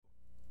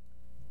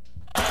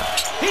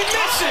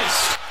Misses.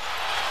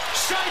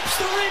 Shipes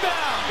the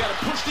rebound. You got to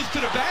push this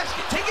to the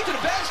basket. Take it to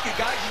the basket,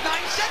 guys. 9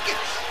 seconds.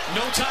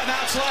 No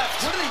timeouts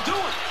left. What are they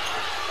doing?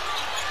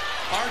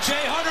 R.J.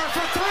 Hunter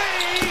for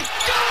three.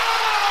 Good!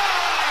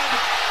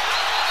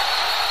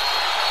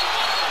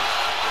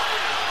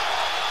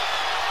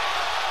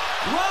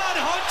 Ron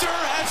Hunter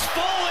has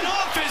fallen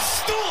off his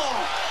stool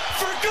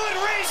for good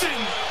reason.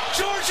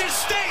 Georgia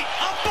State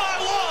up by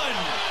 1.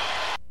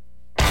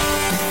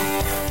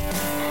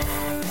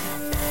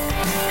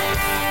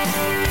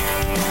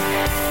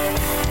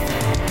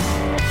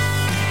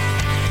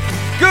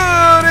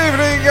 Good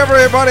evening,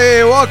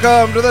 everybody.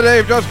 Welcome to the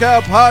Dave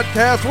Juskow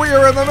podcast. We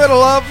are in the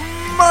middle of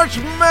March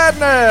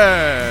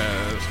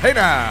Madness. Hey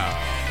now.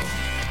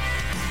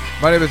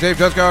 My name is Dave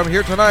Juskow. I'm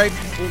here tonight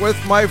with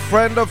my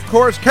friend, of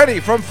course,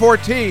 Kenny from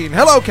 14.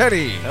 Hello,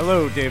 Kenny.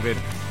 Hello, David.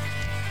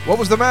 What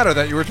was the matter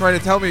that you were trying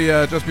to tell me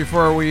just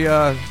before we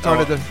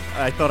started?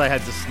 I thought I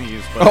had to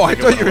sneeze. But I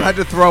thought you had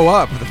to throw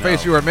up. The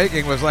face you were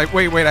making was like,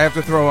 wait, I have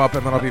to throw up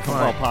and then I'll be fine.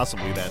 Well,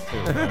 possibly that, too.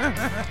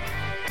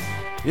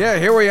 Yeah,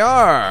 here we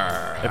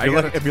are.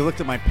 If you looked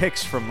at my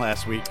picks from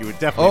last week, you would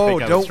definitely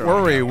think I was don't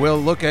worry. up. We'll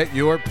look at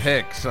your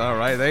picks. All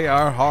right, they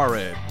are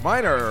horrid.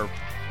 Mine are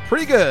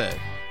pretty good.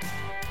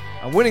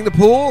 I'm winning the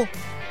pool.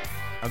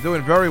 I'm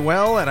doing very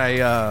well, and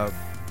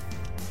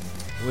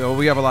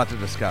we have a lot to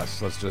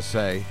discuss, let's just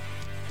say.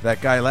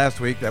 That guy last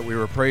week that we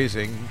were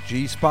praising,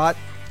 G-Spot,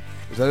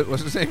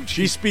 what's his name?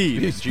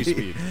 G-Speed.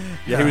 G-Speed.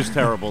 Yeah, he was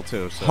terrible,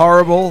 too. So.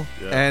 Horrible,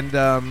 yeah. And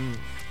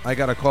I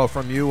got a call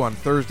from you on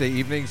Thursday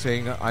evening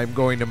saying I'm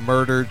going to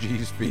murder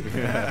G-Speed.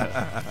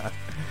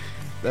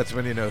 That's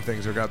when you know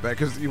things are got bad.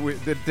 Because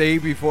the day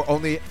before,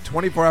 only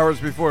 24 hours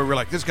before, we were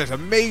like, this guy's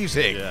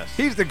amazing. Yes.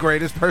 He's the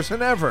greatest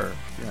person ever.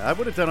 Yeah, I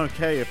would have done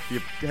okay if you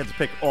had to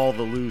pick all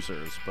the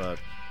losers, but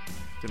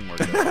didn't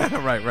work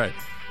out. Right.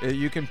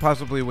 You can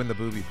possibly win the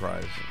booby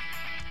prize.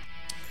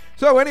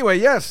 So anyway,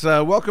 yes,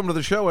 welcome to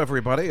the show,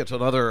 everybody. It's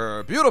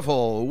another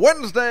beautiful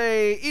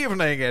Wednesday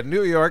evening in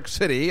New York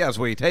City as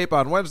we tape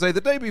on Wednesday,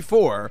 the day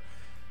before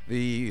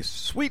the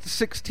Sweet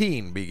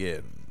 16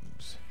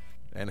 begins.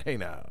 And hey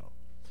now.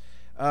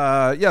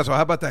 So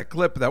how about that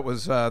clip that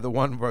was the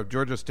one from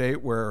Georgia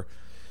State where,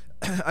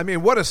 I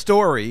mean, what a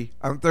story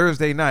on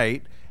Thursday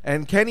night.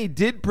 And Kenny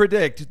did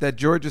predict that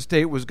Georgia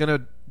State was going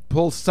to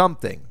pull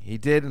something. He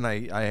did, and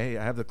I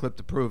have the clip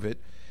to prove it.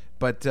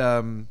 But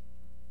I'm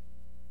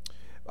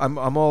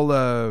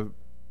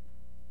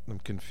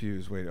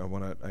confused. Wait, I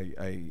want to.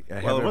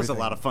 Well, it was a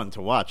lot of fun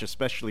to watch,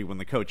 especially when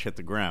the coach hit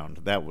the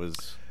ground. That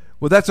was.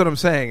 Well, that's what I'm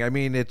saying. I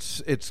mean,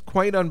 it's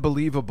quite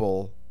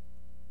unbelievable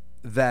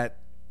that.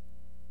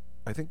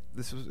 I think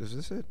is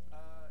this it?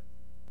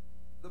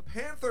 The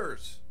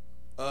Panthers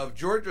of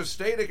Georgia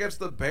State against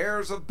the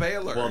Bears of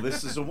Baylor. Well,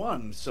 this is a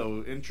one.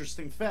 So,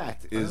 interesting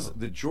fact is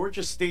the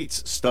Georgia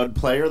State's stud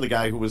player, the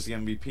guy who was the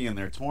MVP in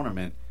their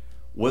tournament,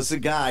 was the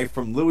guy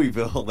from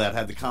Louisville that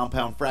had the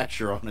compound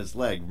fracture on his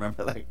leg.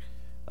 Remember that?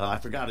 I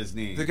forgot his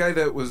name. The guy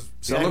that was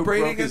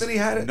celebrating and then he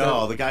had it?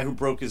 No, the guy who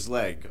broke his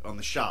leg on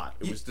the shot.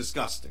 It was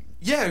disgusting.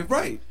 Yeah,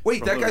 right. Wait,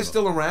 From that Louisville. guy's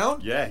still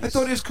around? Yeah. I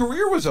thought his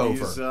career was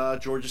over. He's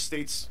Georgia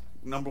State's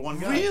 #1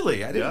 guy.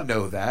 Really? I didn't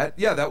know that.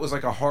 Yeah, that was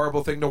like a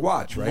horrible thing to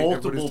watch, right?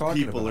 Multiple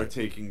people are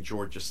taking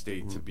Georgia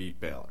State to beat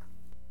Baylor.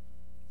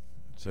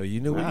 So you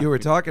knew what you were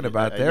talking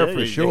about there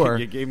for sure.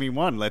 You gave me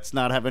one. Let's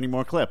not have any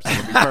more clips.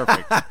 It'll be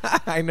perfect.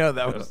 I know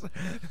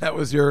that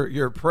was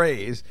your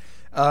praise.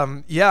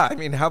 Yeah, I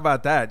mean, how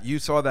about that? You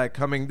saw that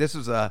coming. This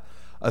is a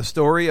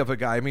story of a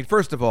guy. I mean,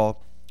 first of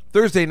all,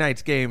 Thursday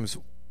night's games,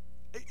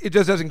 it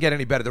just doesn't get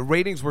any better. The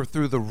ratings were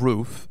through the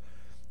roof.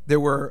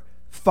 There were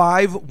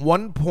 5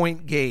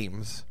 one-point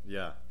games.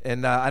 Yeah.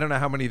 And I don't know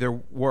how many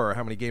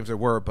games there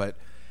were, but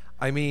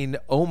I mean,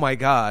 oh my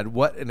God,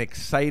 what an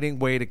exciting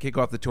way to kick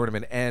off the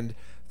tournament. And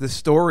the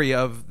story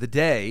of the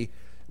day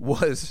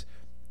was,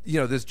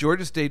 this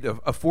Georgia State,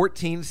 a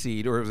 14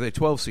 seed, or it was a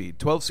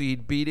 12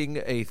 seed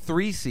beating a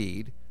 3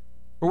 seed,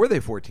 or were they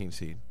 14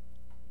 seed?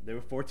 They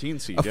were 14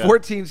 seed, A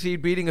 14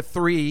 seed beating a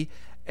 3,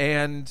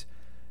 and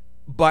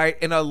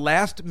in a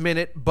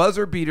last-minute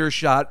buzzer beater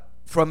shot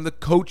from the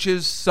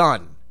coach's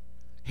son,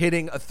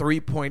 hitting a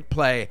 3-point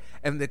play.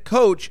 And the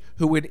coach,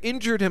 who had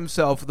injured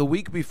himself the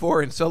week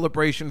before in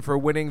celebration for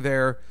winning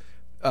their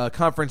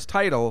conference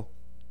title,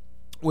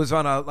 was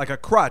on a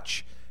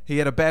crutch. He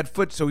had a bad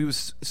foot, so he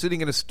was sitting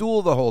in a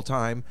stool the whole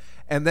time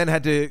and then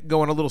had to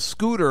go on a little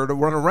scooter to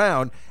run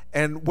around.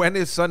 And when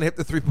his son hit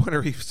the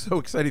three-pointer, he was so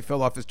excited he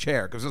fell off his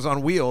chair because it was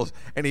on wheels,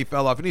 and he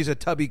fell off. And he's a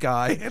tubby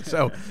guy, and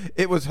so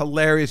it was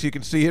hilarious. You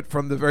can see it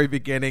from the very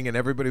beginning, and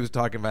everybody was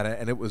talking about it,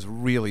 and it was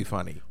really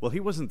funny. Well, he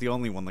wasn't the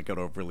only one that got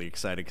overly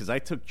excited because I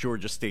took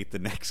Georgia State the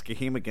next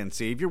game against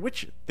Xavier,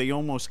 which they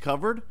almost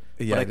covered.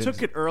 Yeah, but I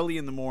took it early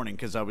in the morning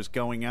because I was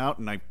going out,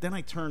 and then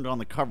I turned on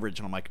the coverage,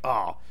 and I'm like,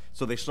 oh.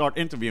 So they start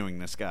interviewing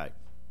this guy.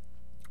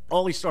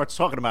 All he starts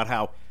talking about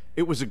how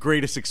it was the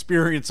greatest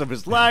experience of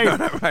his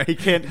life. Right. He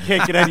can't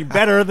get any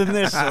better than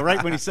this. So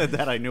right when he said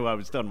that, I knew I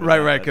was done with Right,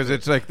 that. right, because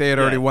it's like they had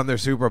already won their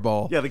Super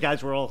Bowl. Yeah, the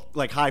guys were all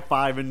like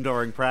high-fiving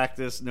during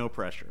practice, no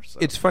pressure. So.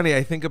 It's funny,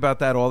 I think about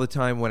that all the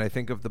time when I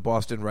think of the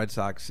Boston Red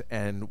Sox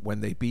and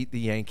when they beat the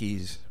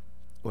Yankees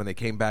when they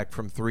came back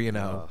from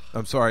 3-0.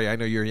 I'm sorry, I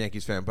know you're a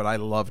Yankees fan, but I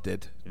loved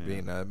it,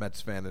 being a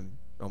Mets fan and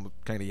almost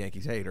kind of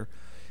Yankees hater.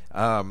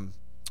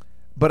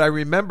 But I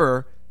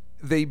remember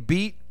they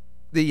beat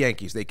the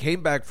Yankees. They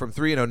came back from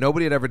 3-0.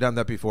 Nobody had ever done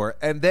that before.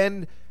 And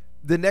then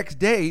the next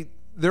day,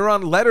 they're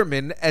on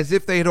Letterman as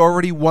if they had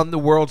already won the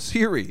World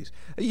Series.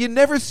 You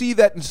never see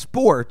that in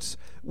sports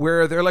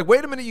where they're like,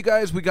 wait a minute, you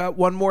guys, we got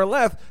one more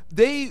left.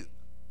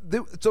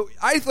 So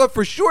I thought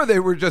for sure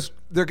they're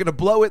going to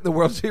blow it in the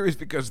World Series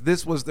because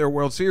this was their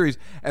World Series.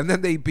 And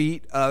then they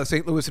beat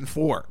St. Louis in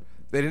 4.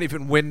 They didn't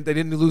even win. They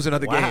didn't lose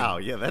another game. Wow,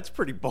 yeah, that's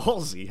pretty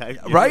ballsy.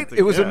 Right?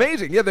 It was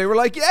amazing. Yeah, they were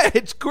like, yeah,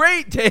 it's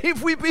great,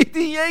 Dave. We beat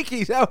the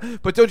Yankees.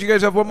 But don't you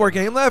guys have one more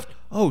game left?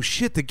 Oh,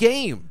 shit, the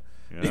game.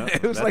 Yeah,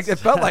 it was like, it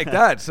felt like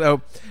that.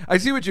 So I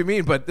see what you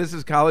mean, but this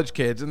is college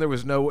kids, and there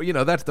was no,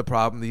 that's the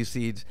problem. These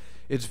seeds,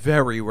 it's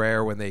very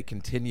rare when they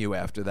continue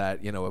after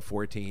that, a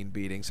 14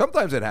 beating.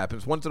 Sometimes it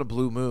happens, once in a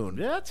blue moon.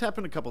 Yeah, it's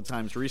happened a couple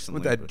times recently.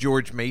 With that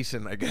George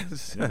Mason, I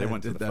guess. Yeah, they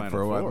went to the Final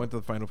for a while. Four. Went to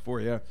the Final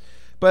Four, yeah.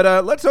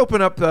 But let's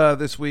open up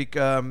this week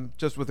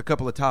just with a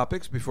couple of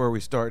topics before we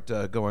start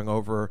going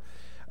over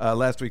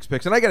last week's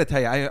picks. And I got to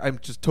tell you, I'm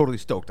just totally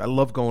stoked. I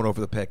love going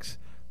over the picks.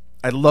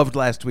 I loved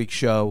last week's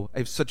show. I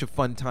have such a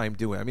fun time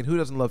doing it. I mean, who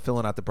doesn't love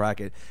filling out the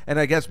bracket? And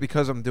I guess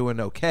because I'm doing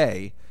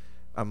okay,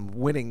 I'm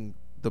winning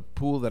the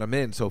pool that I'm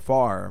in so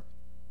far.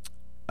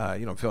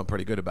 I'm feeling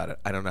pretty good about it.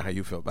 I don't know how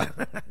you feel about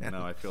it.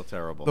 No, I feel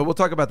terrible. But we'll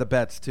talk about the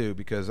bets, too,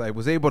 because I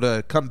was able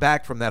to come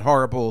back from that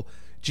horrible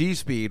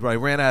G-Speed where I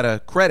ran out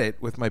of credit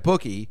with my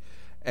bookie,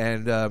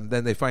 and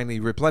then they finally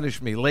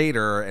replenished me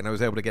later, and I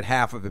was able to get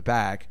half of it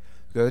back.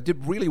 So I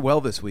did really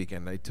well this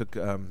weekend. I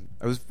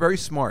was very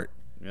smart.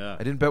 Yeah.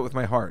 I didn't bet with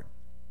my heart.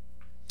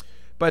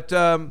 But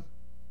I'd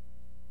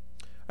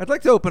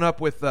like to open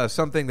up with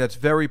something that's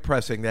very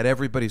pressing that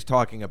everybody's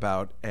talking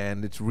about,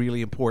 and it's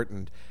really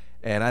important.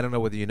 And I don't know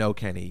whether you know,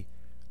 Kenny,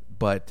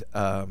 but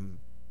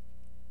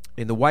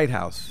in the White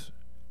House,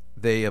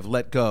 they have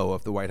let go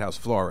of the White House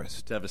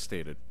florist.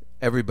 Devastated.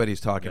 Everybody's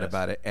talking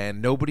about it,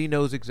 and nobody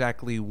knows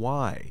exactly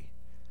why.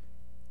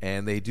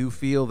 And they do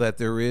feel that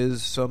there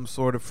is some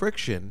sort of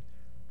friction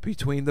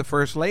between the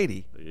First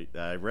Lady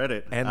I read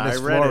it. and Miss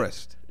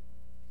Florist.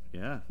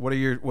 Yeah. What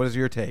is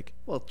your take?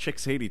 Well,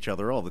 chicks hate each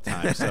other all the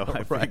time, so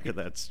I Right. figure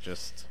that's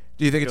just...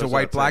 Do you think it's a goes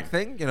white-black without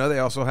thing? They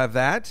also have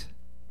that.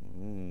 I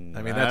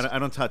mean, that's I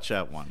don't touch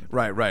that one.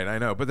 right. I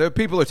know, but the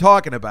people are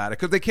talking about it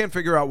because they can't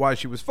figure out why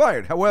she was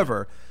fired.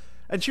 However,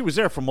 And she was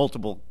there for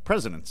multiple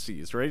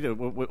presidencies, right? It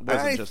wasn't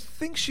I just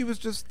think she was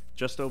just.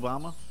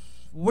 Obama.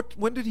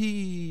 When did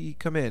he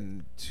come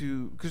in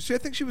to? Because I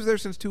think she was there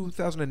since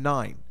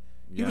 2009.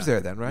 He was there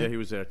then, right? Yeah, he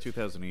was there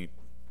 2008.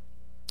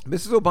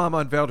 Mrs.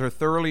 Obama unveiled her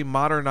thoroughly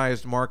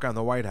modernized mark on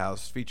the White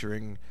House,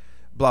 featuring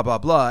blah blah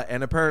blah,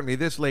 and apparently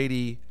this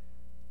lady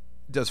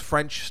does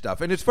French stuff.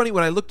 And it's funny,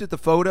 when I looked at the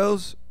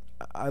photos,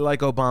 I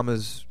like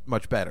Obama's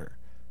much better.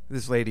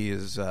 This lady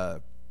is,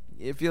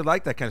 if you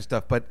like that kind of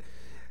stuff, but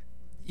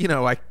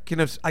I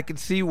can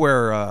see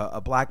where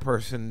a black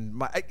person,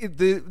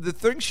 the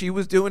thing she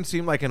was doing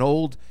seemed like an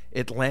old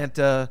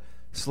Atlanta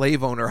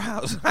slave owner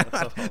house.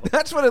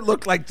 That's what it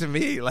looked like to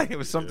me. Like it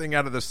was something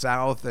out of the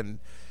South and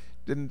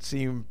didn't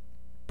seem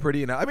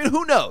pretty enough. I mean,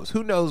 who knows?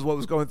 Who knows what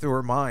was going through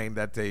her mind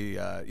that they,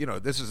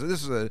 this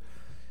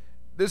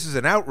is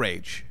an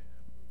outrage.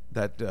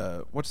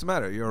 That what's the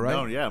matter? You all right?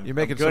 No, yeah, You're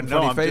making good. some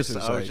funny I'm faces.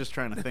 I was just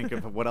trying to think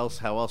of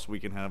how else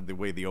we can have the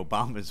way the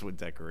Obamas would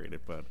decorate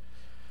it, but.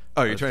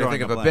 Oh, you're trying to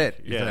think of a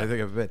bit. You're Yeah. trying to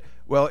think of a bit.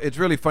 Well, it's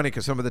really funny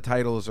because some of the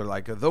titles are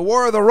like "The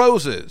War of the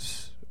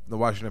Roses," the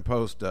Washington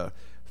Post,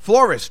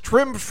 "Florist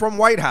trimmed from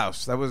White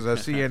House." That was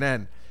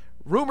CNN.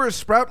 "Rumors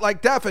sprout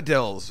like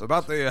daffodils"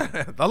 about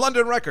the the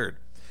London Record,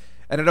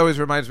 and it always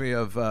reminds me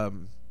of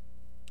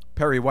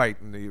Perry White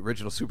in the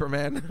original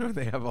Superman.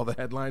 They have all the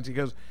headlines. He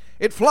goes,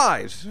 "It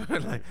flies."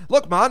 Like,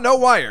 "Look, Ma, no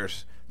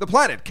wires. The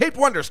planet, Cape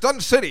Wonder,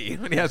 stunned city."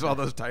 And he has all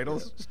those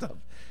titles stuff.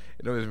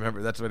 I always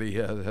remember that's what he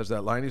has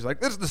that line. He's like,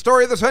 "This is the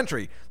story of the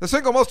century, the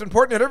single most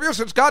important interview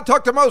since God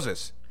talked to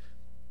Moses.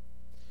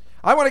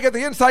 I want to get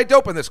the inside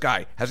dope in this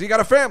guy. Has he got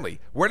a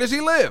family? Where does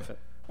he live?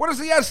 What does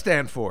the S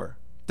stand for?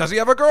 Does he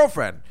have a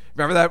girlfriend?"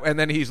 Remember that? And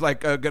then he's like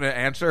going to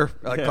answer.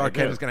 Like Clark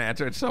Kent is going to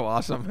answer. It's so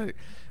awesome.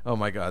 Oh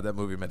my God, that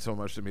movie meant so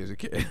much to me as a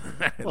kid.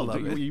 I Well,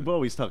 love it. you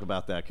always talk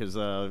about that because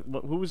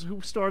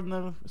who starred in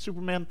the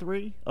Superman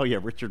 3? Oh yeah,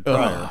 Richard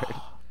Pryor. Right?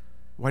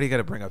 Why do you got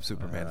to bring up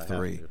Superman I have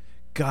 3? to.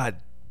 God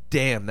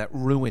damn, that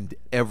ruined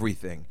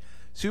everything.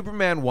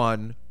 Superman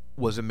 1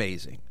 was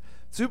amazing.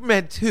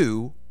 Superman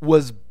 2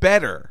 was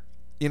better.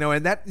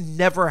 And that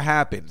never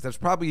happens. That's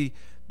probably,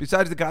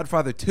 besides The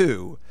Godfather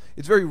 2,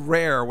 it's very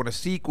rare when a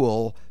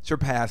sequel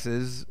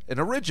surpasses an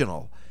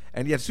original.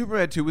 And yet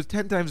Superman 2 was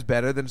 10 times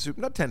better than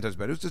not 10 times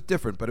better, it was just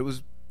different, but it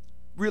was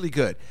really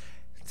good.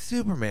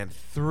 Superman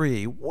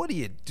 3, what are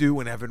you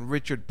doing having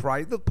Richard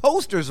Pryor? The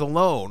posters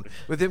alone,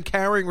 with him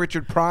carrying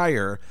Richard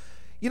Pryor.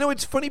 You know,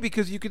 it's funny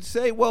because you could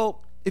say,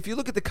 well, if you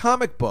look at the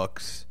comic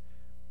books,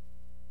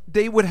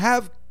 they would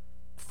have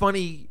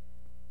funny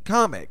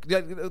covers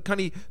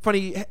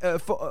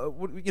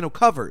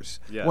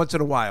once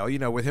in a while,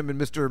 with him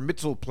and Mr.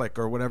 Mitzelplick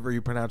or whatever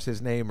you pronounce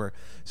his name or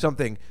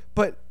something.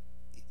 But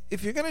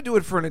if you're going to do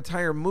it for an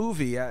entire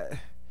movie...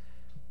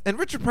 and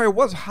Richard Pryor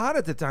was hot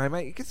at the time.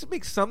 I guess it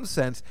makes some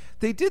sense.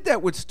 They did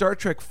that with Star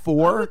Trek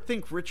 4. I would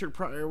think Richard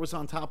Pryor was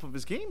on top of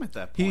his game at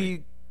that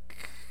point.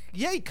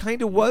 He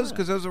kind of was,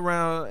 because I was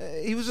around.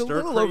 He was a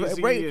little over.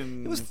 Right,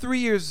 it was 3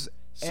 years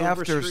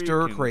after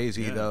Stir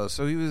Crazy, though,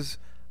 so he was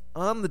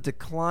on the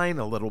decline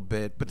a little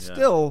bit, but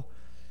still,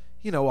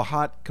 a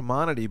hot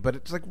commodity. But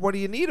it's like, what do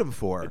you need him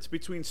for? It's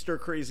between Stir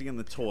Crazy and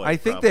The Toy. I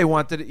think they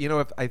wanted,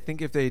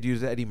 if they had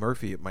used Eddie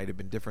Murphy, it might have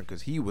been different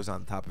because he was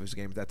on top of his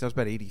game. That was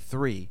about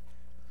 83.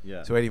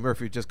 Yeah. So Eddie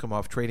Murphy had just come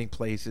off Trading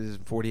Places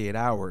in 48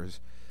 Hours.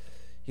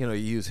 You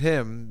use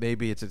him,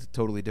 maybe it's a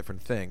totally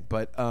different thing.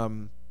 But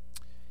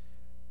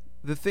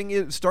the thing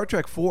is, Star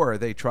Trek 4,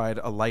 they tried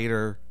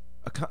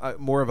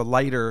more of a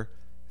lighter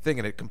thing,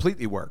 and it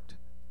completely worked.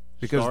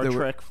 Because Star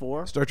Trek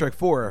 4? Star Trek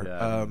 4.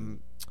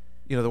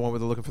 Yeah, the one where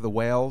they're looking for the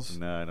whales.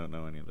 No, I don't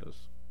know any of those.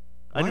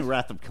 What? I knew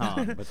Wrath of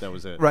Khan, but that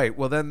was it. Right.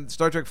 Well, then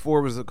Star Trek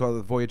 4 was called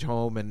The Voyage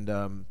Home,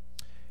 and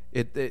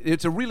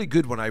it's a really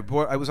good one. I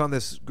was on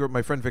this group,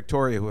 my friend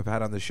Victoria, who I've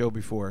had on the show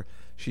before.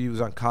 She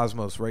was on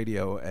Cosmos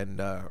Radio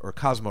or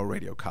Cosmo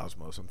Radio,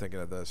 Cosmos. I'm thinking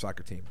of the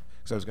soccer team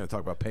because I was going to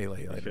talk about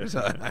Pele later. So,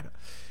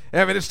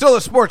 I mean, it's still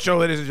a sports show,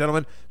 ladies and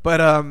gentlemen.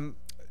 But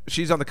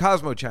she's on the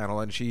Cosmo channel,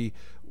 and she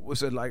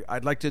was like,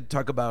 I'd like to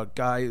talk about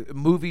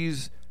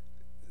movies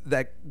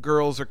that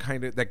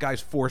that guys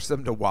force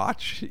them to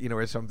watch,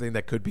 or something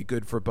that could be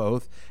good for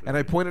both. And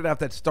I pointed out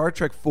that Star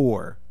Trek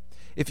 4.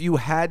 If you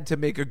had to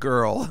make a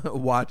girl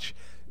watch,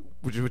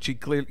 which she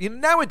clearly...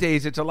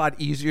 nowadays, it's a lot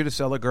easier to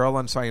sell a girl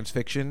on science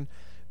fiction.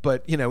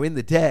 But, in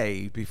the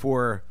day,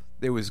 before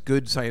there was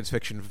good science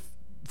fiction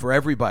for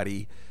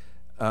everybody,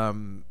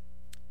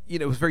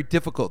 it was very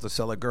difficult to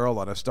sell a girl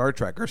on a Star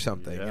Trek or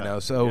something,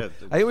 So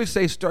I always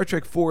say Star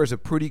Trek 4 is a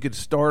pretty good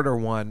starter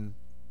one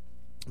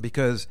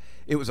because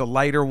it was a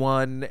lighter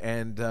one,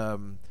 and...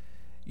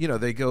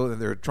 they go and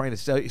they're trying to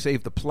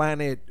save the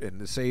planet and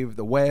to save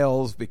the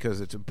whales because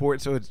it's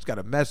important. So it's got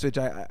a message.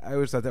 I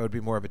always thought that would be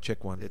more of a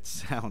chick one. It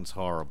sounds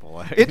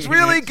horrible. It's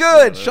really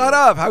good. Shut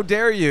up. How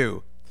dare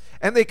you?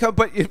 And they come,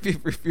 but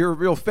if you're a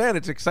real fan,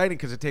 it's exciting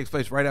because it takes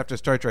place right after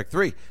Star Trek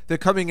 3. They're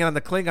coming in on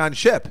the Klingon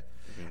ship.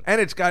 And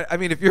it's got,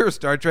 if you're a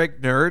Star Trek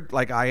nerd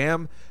like I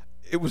am,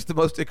 it was the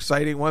most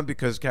exciting one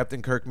because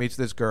Captain Kirk meets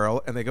this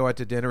girl and they go out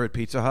to dinner at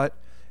Pizza Hut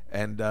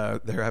and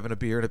they're having a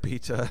beer and a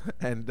pizza.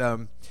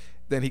 And,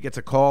 then he gets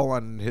a call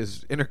on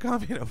his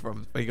intercom,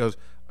 he goes,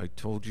 "I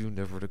told you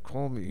never to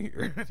call me."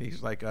 And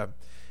he's like, and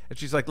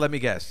she's like, "Let me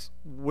guess."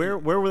 Where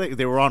were they?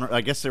 They were on. I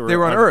guess they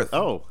were on Earth.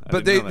 Oh,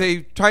 but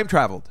they time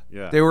traveled.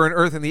 Yeah, they were on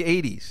Earth in the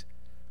 80s.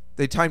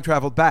 They time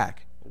traveled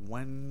back.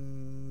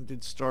 When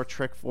did Star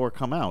Trek 4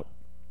 come out?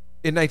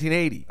 In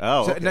 1980.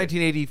 Oh, okay.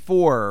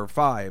 1984 or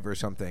 5 or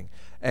something.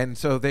 And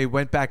so they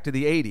went back to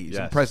the 80s,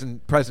 and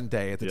present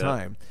day at the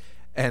time,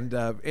 and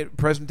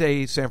present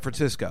day San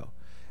Francisco,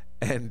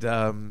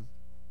 and.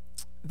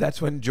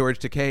 That's when George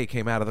Takei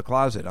came out of the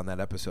closet on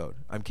that episode.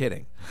 I'm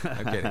kidding.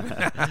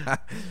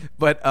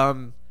 But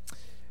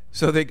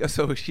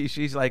so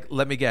she's like,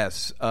 "Let me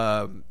guess.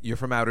 You're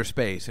from outer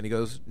space." And he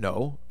goes,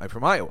 "No, I'm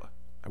from Iowa.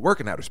 I work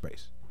in outer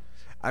space."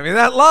 I mean,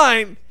 that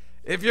line,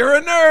 if you're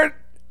a nerd,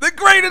 the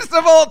greatest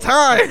of all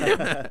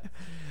time.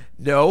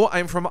 "No,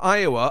 I'm from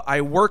Iowa.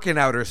 I work in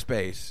outer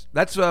space."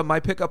 That's my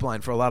pickup line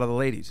for a lot of the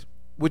ladies,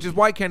 which is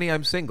why, Kenny,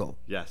 I'm single.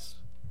 Yes.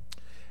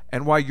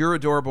 And why your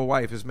adorable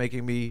wife is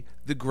making me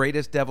the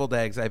greatest deviled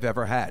eggs I've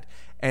ever had.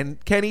 And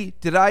Kenny,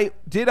 did I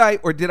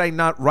or did I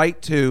not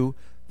write to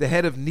the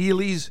head of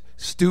Neely's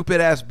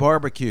stupid ass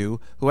barbecue,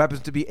 who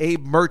happens to be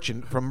Abe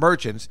Merchant from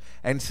Merchants,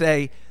 and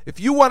say, if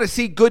you want to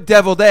see good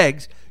deviled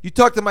eggs, you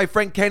talk to my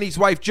friend Kenny's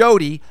wife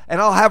Jody, and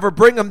I'll have her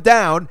bring them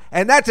down,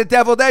 and that's a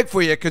deviled egg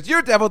for you, because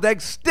your deviled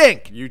eggs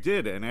stink. You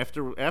did, and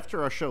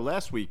after our show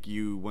last week,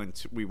 we went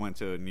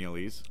to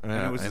Neely's, and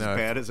it was as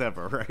bad as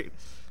ever, right?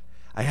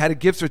 I had a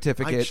gift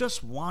certificate. I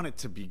just want it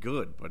to be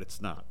good, but it's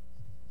not.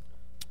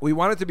 We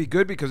want it to be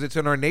good because it's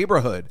in our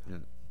neighborhood. Yeah.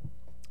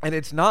 And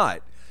it's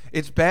not.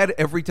 It's bad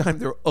every time.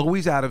 They're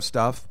always out of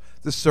stuff.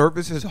 The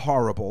service is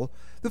horrible.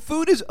 The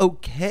food is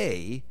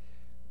okay,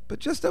 but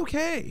just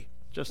okay.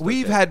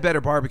 We've had better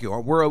barbecue.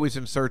 We're always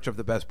in search of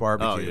the best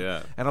barbecue. Oh,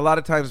 yeah. And a lot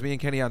of times me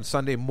and Kenny on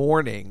Sunday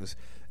mornings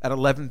at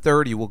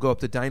 11:30 we'll go up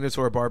to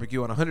Dinosaur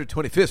Barbecue on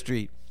 125th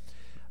Street.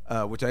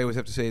 Which I always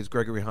have to say is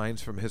Gregory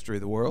Hines from History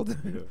of the World.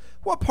 Yeah.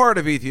 What part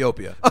of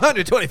Ethiopia?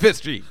 125th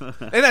Street.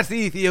 And that's the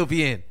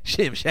Ethiopian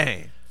Shim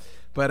Shame.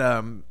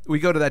 But we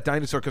go to that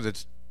Dinosaur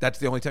because that's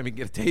the only time you can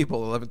get a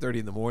table, 11:30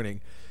 in the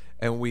morning.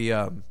 And we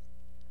have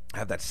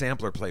that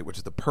sampler plate, which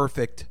is the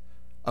perfect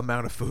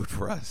amount of food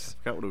for us.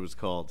 I forgot what it was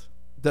called.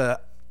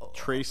 The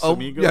Trace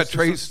Amigos. Yeah,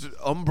 Trace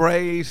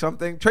Ombre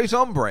something. Trace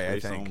Ombre,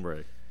 Trace I think.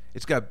 Ombre.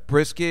 It's got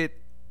brisket,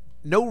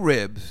 no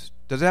ribs.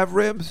 Does it have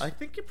ribs? I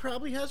think it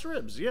probably has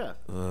ribs. Yeah.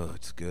 Oh,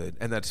 it's good.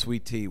 And that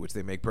sweet tea, which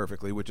they make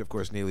perfectly, which, of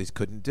course, Neely's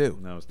couldn't do.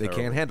 No, it's they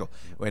terrible. can't handle.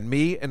 When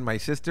me and my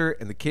sister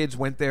and the kids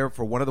went there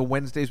for one of the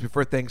Wednesdays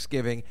before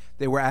Thanksgiving,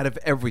 they were out of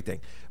everything.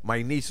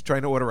 My niece is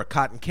trying to order a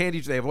cotton candy.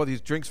 They have all these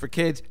drinks for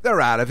kids.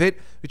 They're out of it.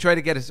 We try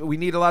to get us. We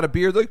need a lot of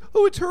beer. They're like,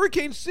 oh, it's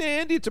Hurricane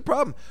Sandy. It's a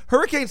problem.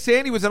 Hurricane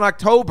Sandy was in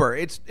October.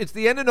 It's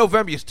the end of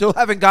November. You still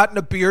haven't gotten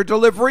a beer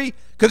delivery?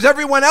 Because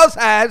everyone else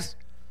has.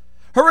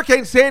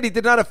 Hurricane Sandy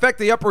did not affect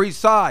the Upper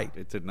East Side.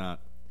 It did not.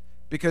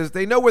 Because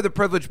they know where the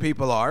privileged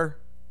people are.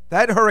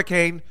 That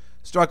hurricane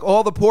struck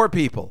all the poor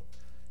people.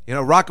 You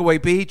know, Rockaway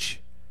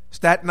Beach,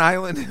 Staten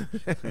Island.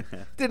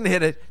 Didn't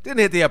hit it. Didn't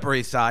hit the Upper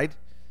East Side.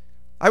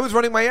 I was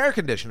running my air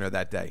conditioner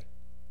that day,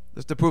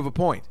 just to prove a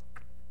point.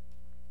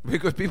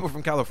 Because people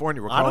from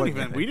California were calling.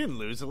 We didn't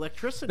lose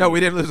electricity. No,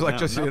 we didn't lose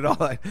electricity at all.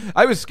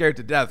 I was scared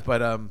to death,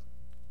 but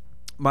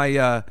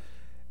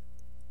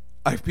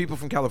people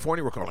from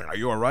California were calling. Are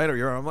you all right?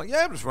 I'm like,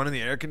 yeah, I'm just running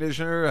the air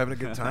conditioner, having a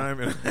good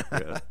time.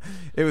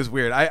 It was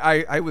weird.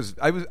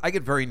 I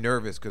get very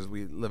nervous because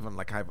we live on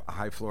like a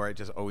high floor. I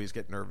just always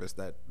get nervous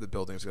that the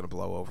building's going to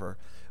blow over.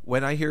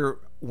 When I hear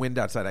wind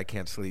outside, I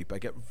can't sleep. I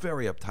get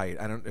very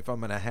uptight. If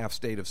I'm in a half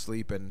state of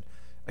sleep, and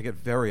I get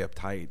very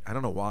uptight. I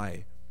don't know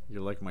why.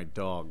 You're like my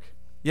dog.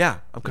 Yeah,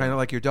 I'm kind of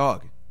like your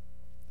dog.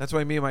 That's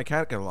why me and my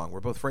cat get along. We're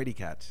both fraidy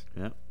cats.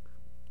 Yeah.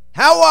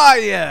 How are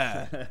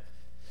you?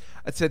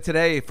 I said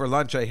today for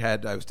lunch I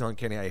was telling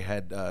Kenny I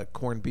had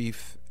corned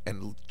beef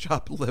and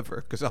chopped liver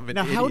because I'm an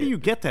Now, idiot. how do you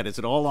get that? Is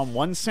it all on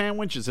one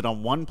sandwich? Is it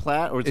on one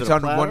plat? Or is It's it a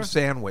on platter? one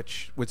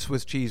sandwich with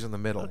Swiss cheese in the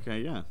middle.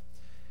 Okay, yeah.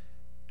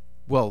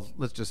 Well,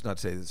 let's just not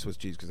say the Swiss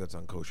cheese because that's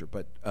unkosher,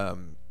 but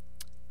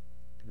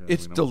Yeah,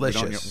 it's we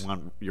delicious. don't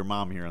want your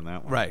mom here on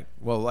that one. Right.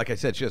 Well, like I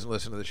said, she doesn't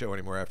listen to the show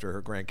anymore after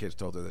her grandkids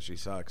told her that she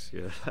sucks.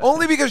 Yeah.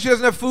 Only because she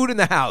doesn't have food in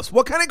the house.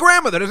 What kind of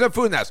grandmother doesn't have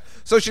food in the house?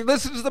 So she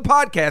listens to the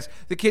podcast.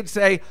 The kids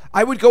say,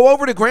 I would go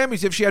over to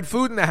Grammy's if she had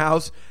food in the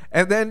house.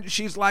 And then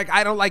she's like,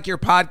 I don't like your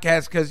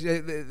podcast because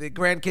the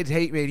grandkids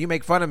hate me and you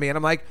make fun of me. And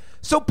I'm like,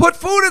 so put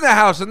food in the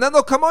house and then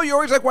they'll come over. You're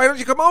always like, why don't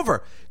you come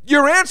over?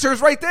 Your answer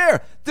is right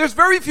there. There's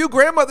very few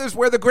grandmothers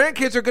where the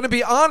grandkids are going to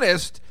be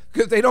honest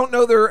because they don't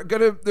know their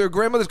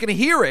grandmother's going to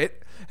hear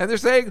it. And they're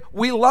saying,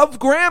 we love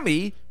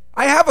Grammy.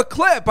 I have a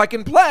clip I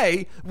can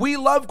play. We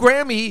love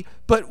Grammy,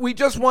 but we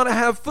just want to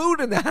have food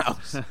in the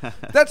house.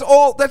 That's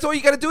all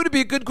you got to do to be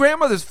a good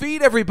grandmother is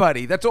feed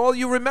everybody. That's all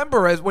you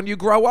remember as when you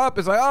grow up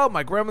is like, oh,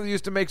 my grandmother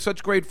used to make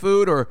such great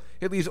food or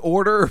at least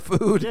order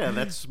food. Yeah,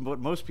 that's what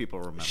most people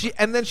remember.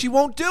 And then she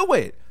won't do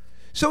it.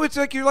 So it's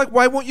like, you're like,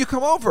 why won't you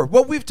come over?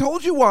 Well, we've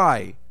told you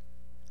why.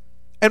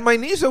 And my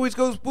niece always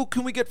goes, well,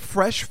 can we get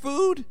fresh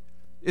food?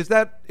 Is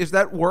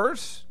that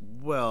worse?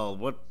 Well,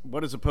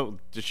 what is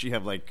does she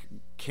have like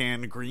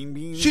canned green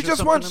beans? She or just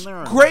something wants in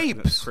there?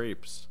 grapes.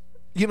 Crepes.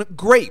 You know,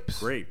 grapes.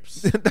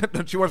 Grapes.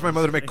 She wants my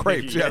mother to make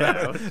crepes. Yeah,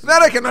 Yeah.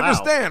 that I can Wow.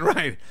 understand,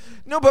 right?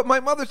 No, but my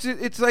mother,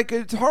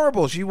 it's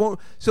horrible. She won't.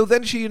 So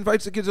then she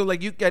invites the kids.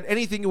 Like, you get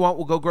anything you want.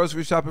 We'll go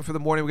grocery shopping for the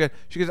morning.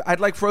 She goes,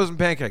 I'd like frozen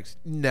pancakes.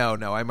 No,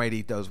 I might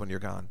eat those when you're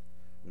gone.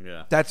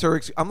 Yeah. That's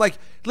her. I'm like,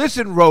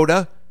 listen,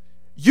 Rhoda.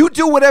 You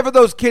do whatever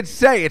those kids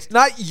say. It's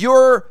not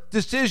your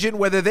decision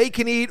whether they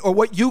can eat or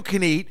what you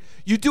can eat.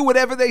 You do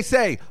whatever they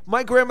say.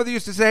 My grandmother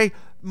used to say,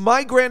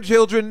 my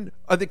grandchildren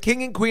are the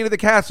king and queen of the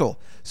castle.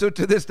 So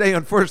to this day,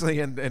 unfortunately,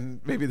 and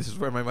maybe this is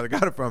where my mother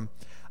got it from,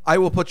 I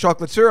will put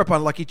chocolate syrup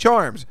on Lucky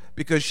Charms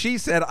because she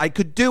said I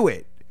could do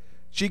it.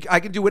 I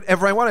can do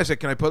whatever I want. I said,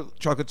 can I put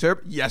chocolate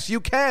syrup? Yes,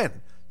 you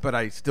can. But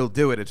I still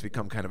do it. It's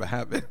become kind of a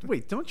habit.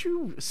 Wait, don't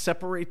you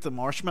separate the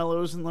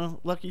marshmallows and the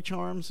Lucky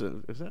Charms?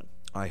 Is that?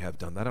 I have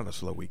done that on a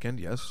slow weekend,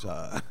 yes.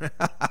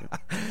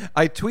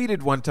 I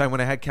tweeted one time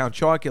when I had Count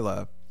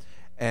Chocula,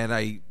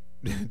 and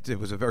it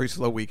was a very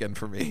slow weekend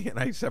for me, and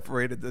I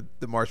separated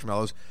the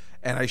marshmallows,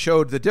 and I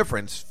showed the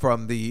difference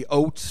from the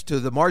oats to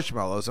the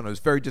marshmallows, and I was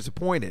very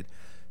disappointed.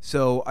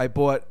 So I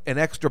bought an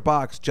extra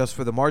box just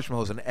for the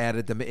marshmallows and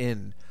added them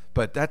in.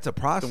 But that's a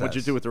process. Then what'd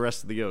you do with the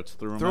rest of the oats?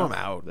 Threw them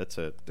out. That's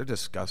it. They're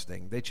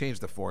disgusting. They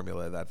changed the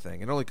formula of that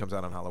thing. It only comes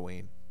out on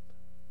Halloween.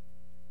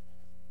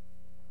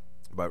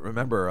 But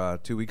remember,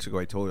 2 weeks ago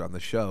I told you on the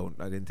show,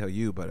 I didn't tell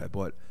you, but I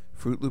bought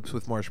Fruit Loops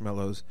with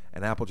marshmallows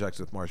and Apple Jacks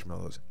with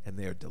marshmallows, and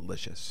they are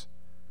delicious.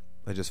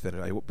 I just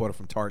finished. I bought it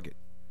from Target.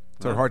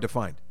 They're hard to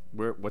find.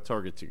 What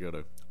Target did you go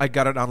to? I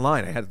got it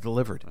online. I had it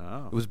delivered.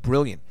 Oh. It was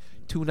brilliant.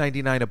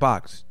 $2.99 a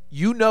box.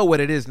 You know what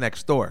it is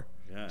next door.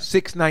 Yeah.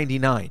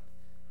 $6.99.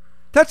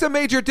 That's a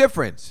major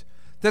difference.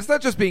 That's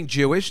not just being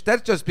Jewish.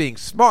 That's just being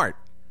smart.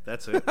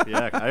 That's it.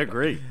 Yeah, I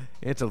agree.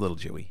 It's a little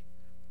Jewy.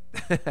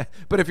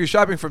 But if you're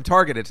shopping from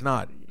Target, it's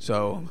not.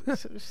 So,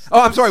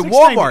 oh, I'm sorry,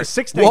 Walmart.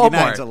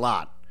 $6.99 is a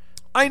lot.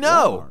 I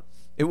know. Walmart.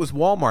 It was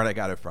Walmart I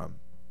got it from.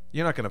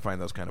 You're not going to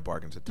find those kind of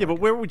bargains at Yeah, Target.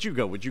 but where would you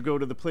go? Would you go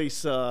to the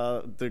place,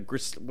 what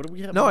do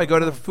we have? No, I go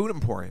to the Food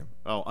Emporium.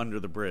 Oh, under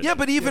the bridge. Yeah,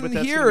 but even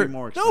that's here, gonna be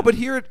more no, but expensive.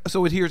 here,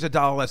 so here's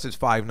 $1 less is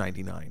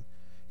 $5.99.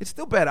 It's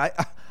still bad.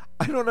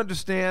 I don't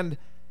understand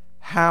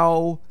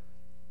how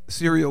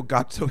cereal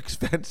got so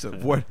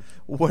expensive. What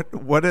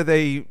are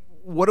they?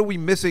 What are we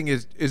missing?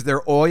 Is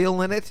there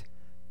oil in it?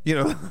 You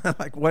know,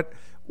 like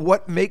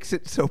what makes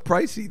it so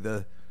pricey?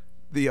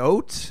 The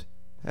oats?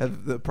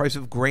 Have the price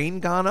of grain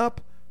gone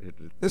up?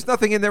 There's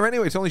nothing in there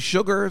anyway. It's only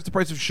sugar. Has the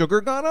price of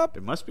sugar gone up?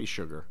 It must be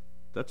sugar.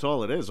 That's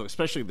all it is,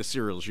 especially the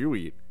cereals you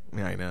eat.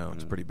 Yeah, I know.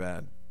 It's pretty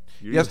bad.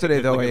 You-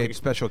 Yesterday, though, like I a- ate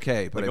Special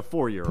K, but like a I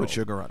 4-year-old. put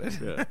sugar on it.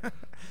 Yeah.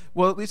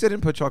 Well, at least I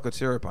didn't put chocolate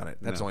syrup on it.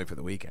 That's No. only for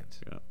the weekends.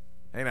 Yeah.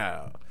 I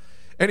know.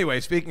 Anyway,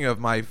 speaking of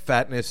my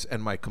fatness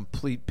and my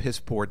complete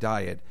piss-poor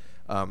diet,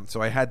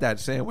 so I had that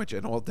sandwich,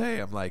 and all day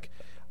I'm like,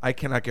 I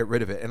cannot get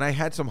rid of it. And I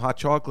had some hot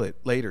chocolate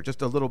later,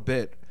 just a little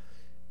bit.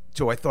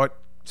 So I thought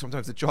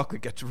sometimes the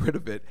chocolate gets rid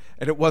of it,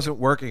 and it wasn't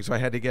working, so I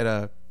had to get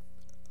a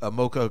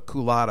mocha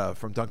colada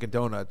from Dunkin'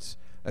 Donuts,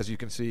 as you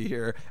can see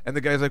here. And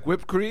the guy's like,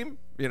 whipped cream?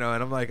 You know,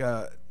 and I'm like,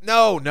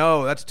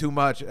 no, that's too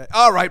much.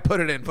 All right, put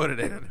it in.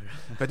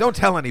 But don't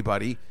tell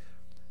anybody.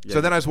 Yeah.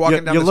 So then I was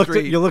walking down you the looked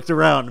street. you looked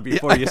around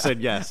before Yeah, you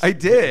said yes. I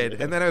did.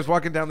 And then I was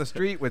walking down the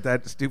street with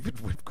that stupid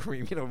whipped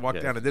cream, walk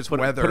Yeah. down in this Put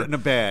it- weather. put it in a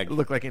bag.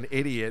 Look like an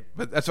idiot.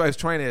 But that's why I was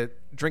trying to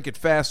drink it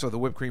fast so the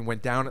whipped cream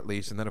went down at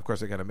least. And then, of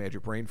course, I got a major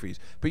brain freeze.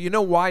 But you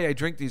know why I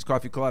drink these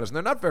coffee coladas? And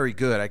they're not very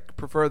good. I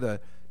prefer the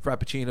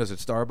Frappuccinos at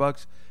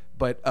Starbucks.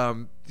 But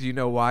do you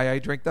know why I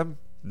drink them?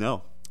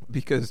 No.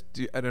 Because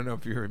I don't know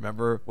if you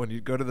remember when you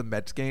go to the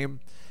Mets game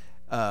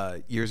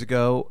years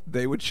ago,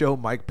 they would show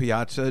Mike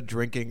Piazza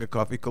drinking a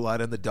coffee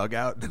colada in the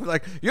dugout. And they're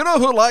like, you know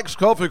who likes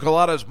coffee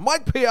coladas?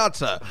 Mike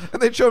Piazza.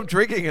 And they'd show him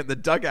drinking it in the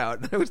dugout.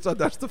 And I always thought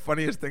that's the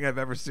funniest thing I've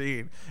ever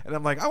seen. And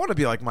I'm like, I want to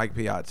be like Mike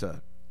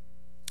Piazza.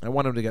 I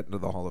want him to get into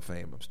the Hall of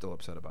Fame. I'm still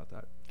upset about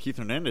that. Keith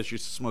Hernandez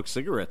used to smoke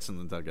cigarettes in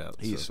the dugout.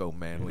 He's so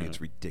manly. Yeah. It's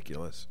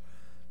ridiculous.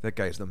 That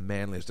guy is the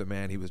manliest of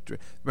man. He was.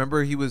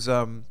 Remember, he was.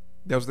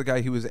 That was the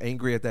guy who was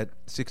angry at that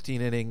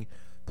 16-inning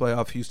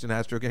playoff Houston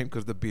Astro game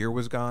because the beer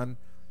was gone.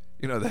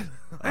 You know that.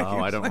 Oh,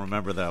 I don't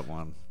remember that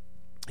one.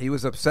 He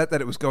was upset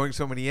that it was going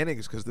so many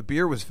innings because the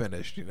beer was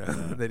finished. You know,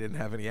 they didn't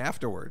have any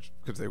afterwards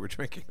because they were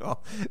drinking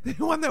all. They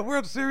won that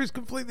World Series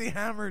completely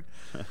hammered.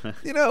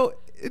 You know,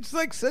 it's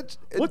like such.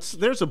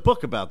 There's a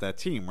book about that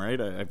team, right?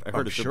 I heard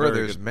I'm it's sure a very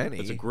there's good, many.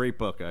 It's a great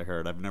book. I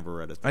heard. I've never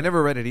read it. I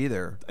never read it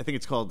either. I think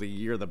it's called The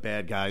Year the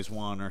Bad Guys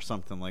Won or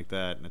something like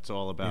that, and it's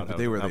all about but how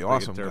they were how the big a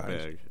awesome guys.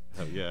 dirtbag.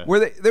 Yeah. Where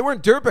they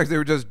weren't dirtbags. They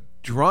were just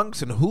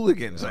drunks and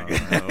hooligans. No, Like,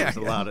 no,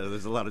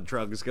 there's a lot of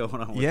drugs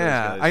going on. With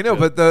yeah, those guys I know,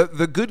 too. but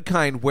the good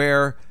kind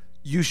where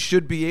you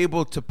should be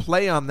able to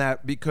play on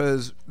that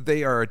because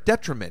they are a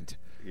detriment.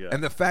 Yeah.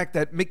 And the fact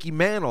that Mickey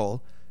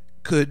Mantle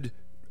could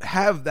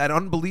have that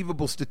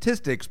unbelievable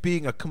statistics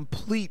being a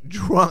complete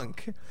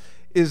drunk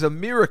is a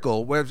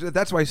miracle. Where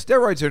that's why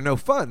steroids are no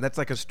fun. That's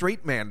like a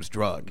straight man's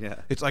drug. Yeah.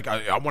 It's like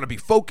I want to be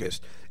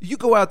focused. You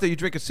go out there, you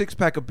drink a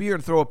 6-pack of beer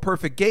and throw a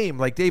perfect game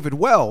like David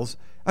Wells.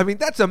 I mean,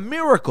 that's a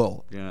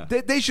miracle. Yeah.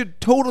 They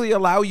should totally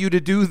allow you to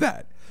do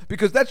that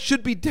because that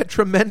should be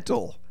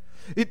detrimental.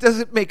 It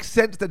doesn't make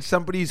sense that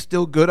somebody's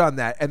still good on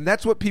that, and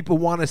that's what people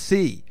want to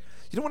see.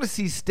 You don't want to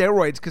see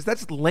steroids because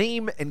that's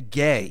lame and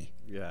gay.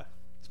 Yeah.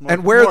 It's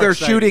And where more they're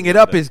exciting shooting it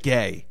than up that. is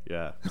gay.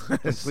 Yeah.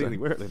 Completely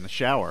weird. In the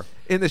shower.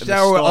 In the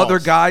shower with stalls. other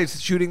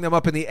guys shooting them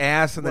up in the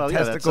ass and Well, the yeah,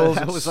 testicles.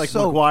 that It's was like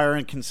so, McGuire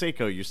and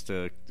Canseco used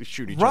to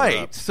shoot each other right.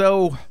 up.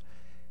 So,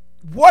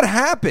 what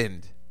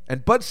happened?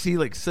 And Bud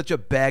Selig's such a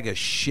bag of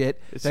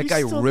shit. Is That he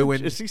guy still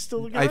ruined. is he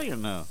still the guy I or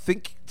no?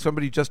 think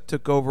somebody just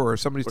took over, or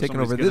somebody's Or taking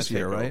somebody's over gonna this take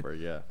year, right? over,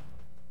 yeah.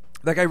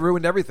 That guy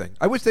ruined everything.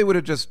 I wish they would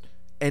have just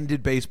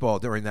ended baseball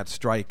during that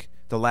strike,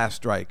 the last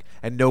strike,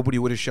 and nobody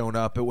would have shown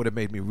up. It would have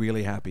made me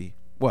really happy.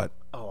 What?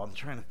 Oh, I'm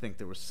trying to think.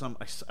 There was some.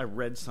 I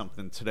read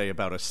something today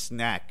about a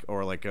snack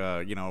or like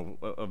a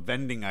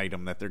vending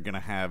item that they're gonna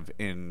have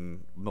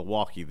in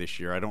Milwaukee this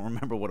year. I don't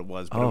remember what it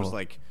was, but it was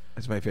like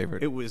that's my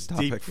favorite. it was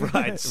topic. deep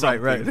fried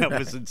something right. that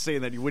was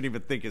insane that you wouldn't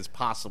even think is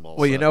possible.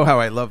 Well, you so. know how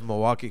I love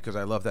Milwaukee because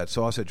I love that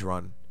sausage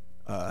run.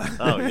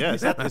 Oh yeah,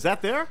 is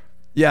that there?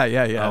 Yeah.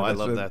 Oh, I That's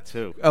love what- that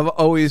too. I'm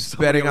always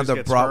Somebody betting on always the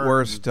gets hurt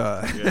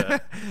bratwurst. and-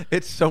 yeah.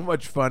 It's so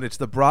much fun. It's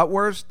the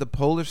bratwurst, the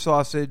Polish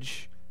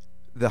sausage,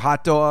 the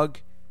hot dog.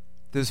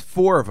 There's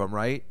 4 of them,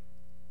 right?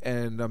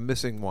 And I'm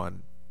missing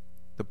one.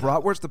 The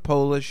bratwurst, the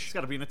Polish. It's got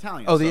to be an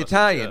Italian. Oh, the sausage,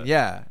 Italian,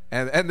 yeah.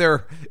 And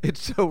they're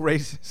it's so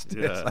racist.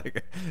 Yeah. It's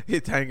like the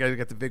Italian guy's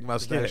got the big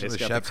mustache and he's the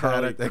got the chef's curly-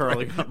 hat. I think.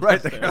 curly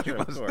right, the mustache, curly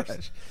of course.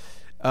 mustache.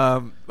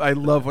 I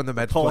love when the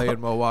Mets play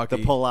in Milwaukee.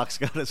 The Polak's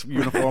got his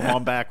uniform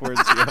on backwards.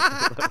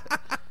 Yeah.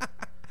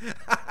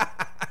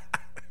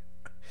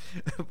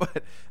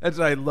 But that's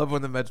why I love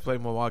when the Mets play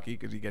Milwaukee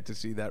because you get to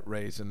see that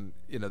race, and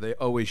they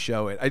always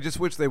show it. I just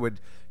wish they would,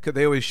 because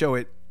they always show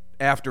it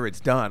after it's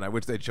done. I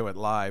wish they'd show it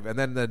live, and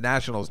then the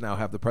Nationals now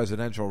have the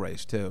presidential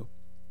race too.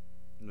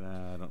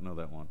 Nah, I don't know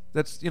that one.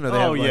 That's they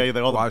Oh, have, yeah,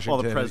 like, all the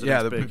Washington. presidents'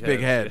 yeah, the big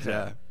big heads,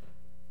 heads.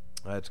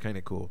 yeah. That's kind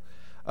of cool.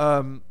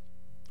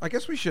 I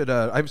guess we should.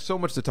 I have so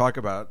much to talk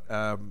about.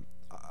 I'm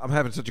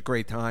having such a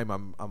great time.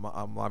 I'm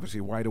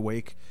obviously wide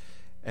awake,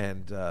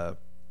 and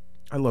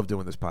I love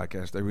doing this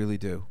podcast. I really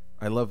do.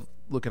 I love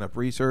looking up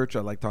research.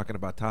 I like talking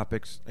about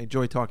topics. I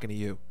enjoy talking to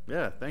you.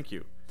 Yeah, thank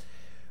you.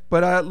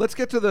 But let's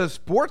get to the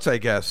sports, I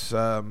guess.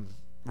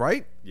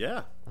 Right?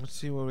 Yeah. Let's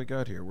see what we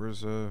got here.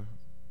 Where's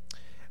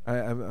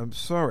I'm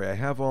sorry. I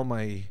have all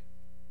my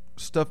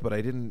stuff, but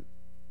I didn't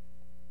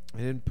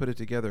put it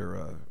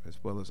together as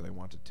well as I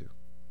wanted to.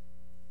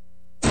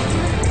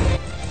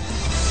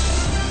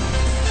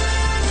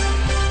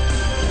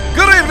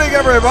 Good evening,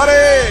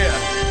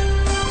 everybody.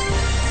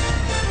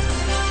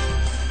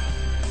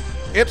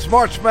 It's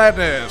March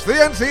Madness, the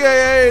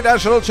NCAA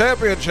National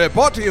Championship,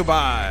 brought to you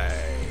by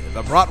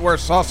the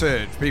Bratwurst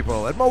Sausage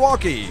people in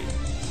Milwaukee.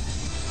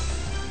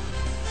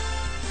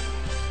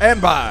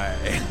 And by,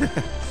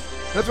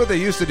 that's what they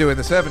used to do in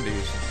the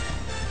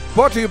 70s.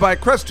 Brought to you by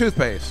Crest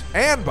Toothpaste.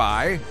 And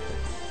by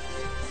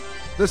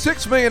the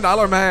 $6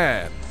 Million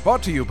Man.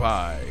 Brought to you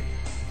by.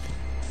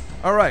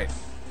 All right.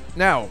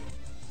 Now,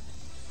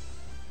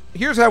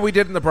 here's how we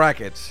did in the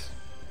brackets.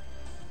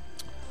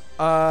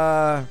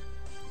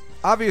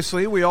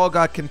 Obviously, we all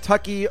got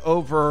Kentucky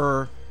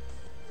over.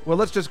 Well,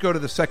 let's just go to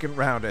the second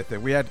round, I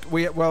think.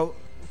 Well,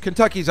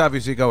 Kentucky's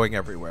obviously going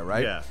everywhere,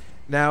 right? Yeah.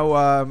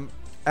 Now,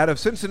 out of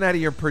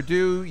Cincinnati or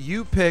Purdue,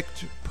 you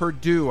picked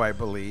Purdue, I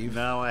believe.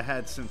 No, I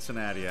had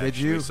Cincinnati, actually. Did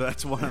you? So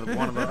that's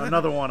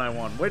another one I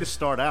won. Way to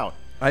start out.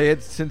 I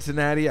had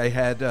Cincinnati. I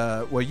had,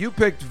 you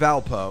picked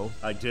Valpo.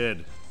 I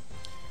did.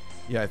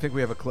 Yeah, I think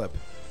we have a clip.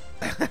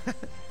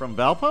 From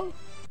Valpo?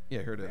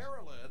 Yeah, here it is.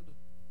 Maryland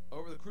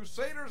over the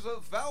Crusaders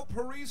of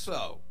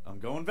Valparaiso. I'm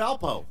going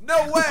Valpo.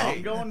 No way!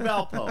 I'm going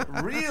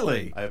Valpo.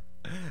 Really?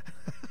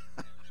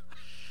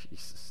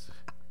 Jesus.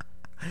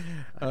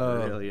 I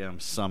really am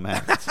some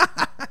act.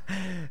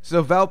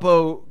 So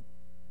Valpo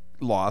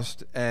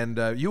lost, and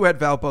you had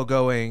Valpo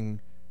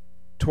going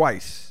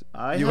twice.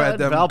 You had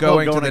them Valpo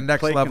going to the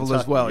next play level as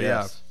Kentucky, well,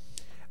 yes.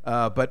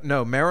 yeah. But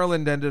no,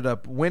 Maryland ended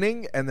up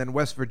winning, and then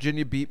West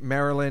Virginia beat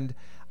Maryland.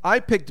 I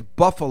picked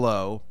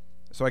Buffalo,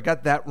 so I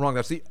got that wrong.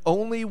 That's the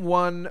only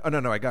one. Oh,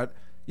 no,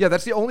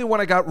 that's the only one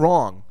I got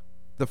wrong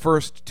the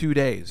first 2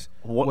 days.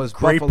 Was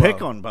great Buffalo.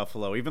 pick on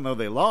Buffalo, even though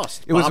they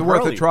lost. It was Bob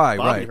worth Hurley, a try,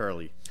 Bobby right.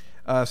 Hurley.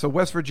 So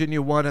West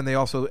Virginia won, and they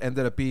also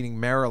ended up beating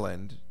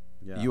Maryland.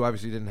 Yeah. You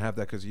obviously didn't have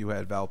that because you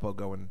had Valpo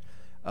going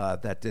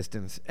that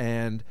distance.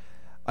 And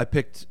I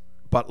picked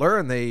Butler,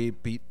 and they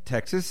beat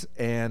Texas.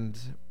 And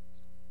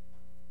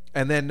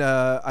then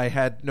I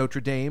had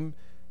Notre Dame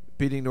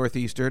beating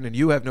Northeastern, and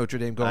you have Notre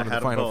Dame going to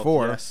the Final both,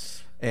 Four.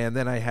 yes. And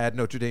then I had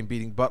Notre Dame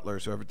beating Butler,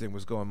 so everything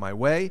was going my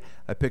way.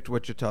 I picked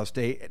Wichita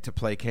State to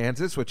play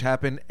Kansas, which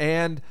happened.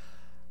 And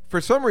for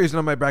some reason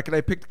on my bracket,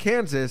 I picked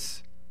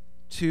Kansas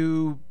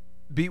to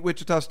beat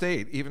Wichita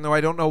State, even though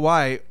I don't know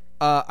why.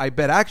 I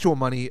bet actual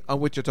money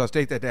on Wichita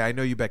State that day. I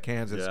know you bet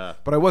Kansas,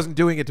 but I wasn't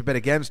doing it to bet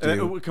against you. It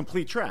was a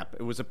complete trap.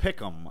 It was a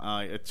pick 'em,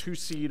 a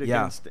 2-seed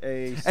against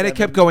a 7. And it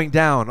kept going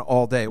down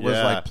all day. It was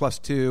Yeah. like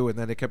 +2, and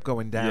then it kept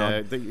going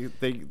down. Yeah,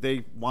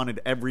 they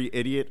wanted every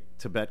idiot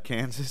to bet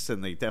Kansas,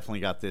 and they definitely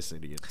got this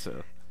idiot.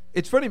 So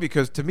It's funny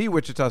because to me,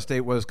 Wichita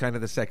State was kind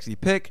of the sexy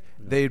pick.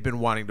 They had been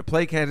wanting to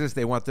play Kansas.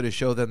 They wanted to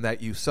show them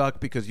that you suck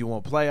because you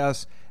won't play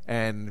us,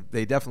 and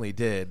they definitely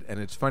did.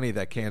 And it's funny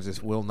that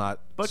Kansas will not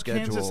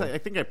schedule. Kansas, I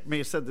think I may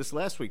have said this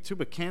last week too,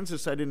 but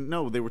Kansas, I didn't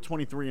know. They were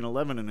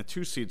 23-11 and a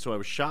 2-seed, so I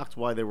was shocked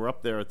why they were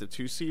up there at the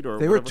 2-seed. Or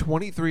They were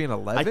whatever.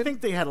 23-11? I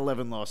think they had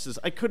 11 losses.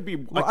 I could be.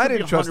 Well, I I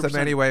didn't trust them 100%.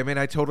 anyway. I mean,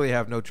 I totally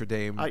have Notre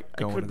Dame I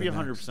going could to be the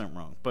 100%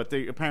 wrong, but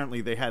apparently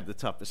they had the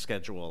toughest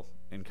schedule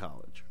in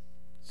college.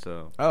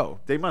 So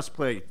they must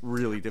play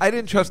really difficult. I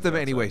didn't trust teams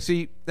them anyway. outside.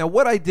 See, now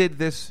what I did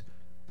this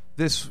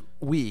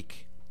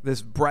week,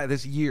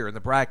 this year in the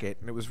bracket,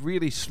 and it was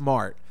really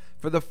smart.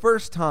 For the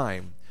first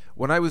time,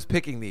 when I was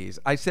picking these,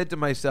 I said to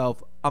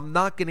myself, I'm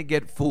not going to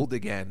get fooled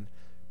again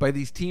by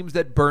these teams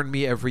that burn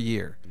me every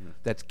year.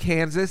 That's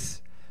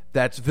Kansas,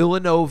 that's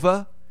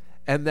Villanova,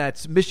 and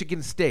that's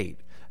Michigan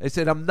State. I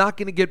said, I'm not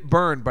going to get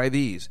burned by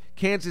these.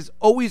 Kansas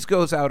always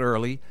goes out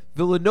early.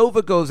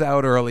 Villanova goes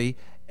out early,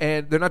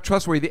 and they're not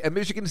trustworthy. And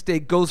Michigan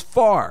State goes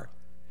far.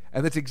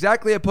 And that's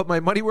exactly, I put my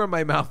money where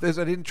my mouth is.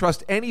 I didn't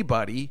trust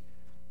anybody.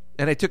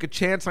 And I took a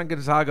chance on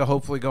Gonzaga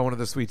hopefully going to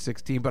the Sweet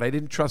 16, but I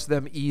didn't trust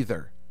them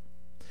either.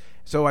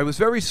 So I was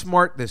very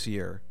smart this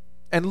year.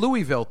 And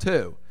Louisville,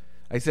 too.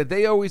 I said,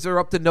 they always are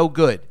up to no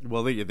good.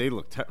 Well, they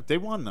look. They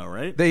won though,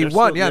 right? They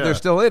won, they're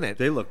still in it.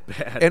 They look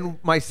bad. And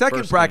my second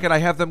First bracket, game. I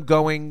have them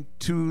going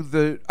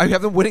to I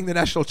have them winning the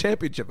national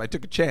championship. I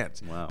took a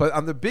chance. Wow. But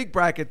on the big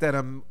bracket that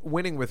I'm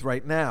winning with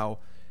right now,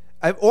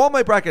 I have all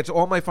my brackets,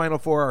 all my Final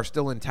Four are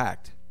still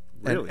intact.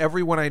 Really? And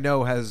everyone I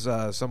know has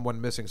someone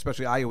missing,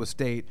 especially Iowa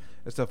State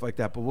and stuff like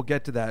that. But we'll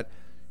get to that.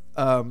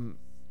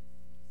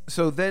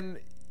 So then,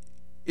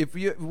 if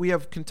we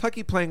have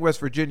Kentucky playing West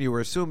Virginia,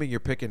 we're assuming you're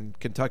picking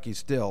Kentucky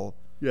still.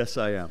 Yes,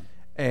 I am.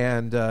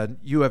 And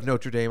you have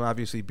Notre Dame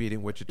obviously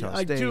beating Wichita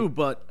State. I do,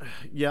 but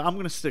yeah, I'm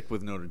going to stick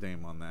with Notre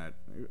Dame on that.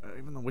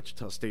 Even though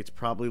Wichita State's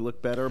probably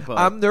look better, but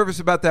I'm nervous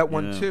about that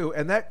one too.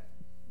 And that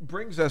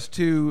brings us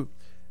to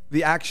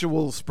the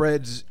actual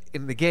spreads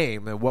in the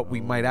game and what we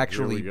might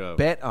actually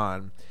bet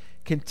on.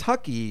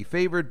 Kentucky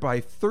favored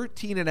by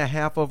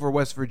 13.5 over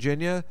West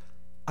Virginia.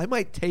 I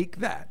might take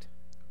that.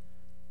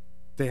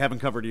 They haven't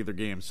covered either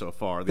game so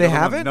far. They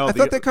haven't? I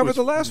thought they covered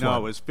the last one. No,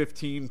 it was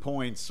 15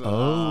 points. Who's wait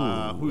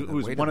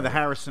a one of the minute.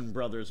 Harrison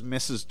brothers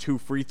misses 2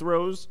 free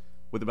throws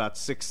with about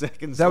 6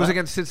 seconds That was left.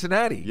 against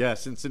Cincinnati. Yeah,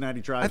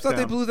 Cincinnati drives I thought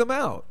they down. blew them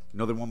out.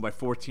 No, they won by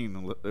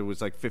 14. It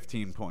was like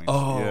 15 points.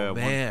 Oh, yeah,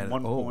 man.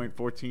 One Oh. point,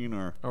 14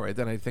 or... All right,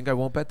 then I think I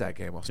won't bet that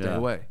game. I'll stay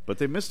away. But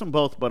they missed them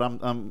both, but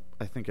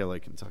I think I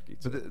like Kentucky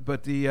too.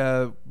 But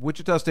the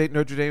Wichita State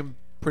Notre Dame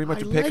pretty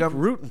much I a pick like 'em.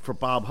 rooting for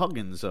Bob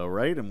Huggins, though,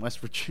 right? And West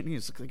Virginia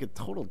is like a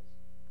total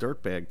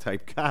dirtbag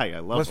type guy. I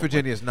love West him.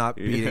 Virginia is not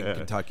beating Yeah.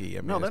 Kentucky.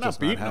 I mean, No, it's they're not just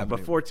beating them, happening.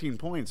 but 14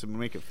 points and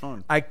make it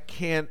fun. I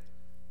can't.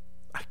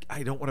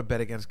 I don't want to bet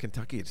against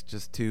Kentucky. It's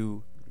just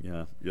too.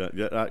 Yeah. I don't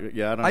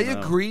know. I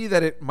agree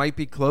that it might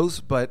be close,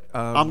 but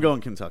I'm going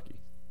Kentucky.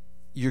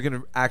 You're going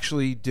to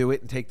actually do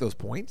it and take those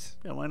points?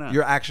 Yeah, why not?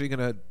 You're actually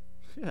going to.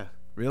 Yeah.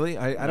 Really?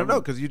 I don't know,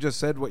 because you just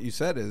said what you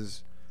said would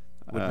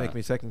make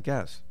me second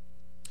guess.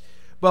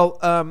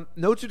 Well,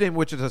 Notre Dame,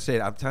 Wichita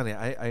State. I'm telling you,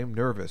 I am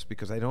nervous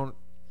because I don't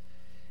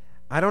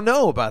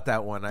know about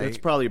that one. It's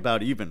probably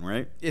about even,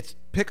 right? It's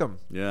pick 'em,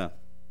 Yeah.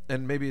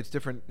 and maybe it's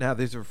different now.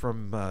 These are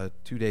from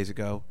 2 days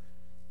ago,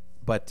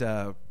 but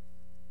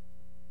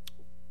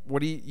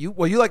what do you?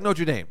 Well, you like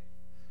Notre Dame,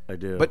 I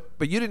do.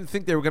 but you didn't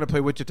think they were going to play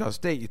Wichita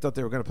State. You thought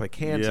they were going to play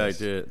Kansas. Yeah, I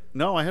did.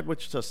 No, I had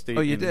Wichita State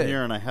Oh, you in did?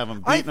 here, and I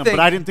haven't I beaten them. think-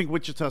 But I didn't think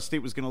Wichita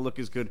State was going to look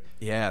as good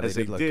Yeah, they as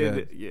did they look did.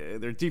 good. Yeah,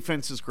 their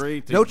defense is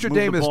great. They Notre move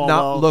Dame the has ball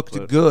not well, looked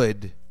but-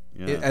 good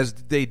Yeah. as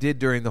they did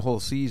during the whole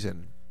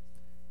season,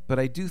 but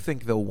I do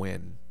think they'll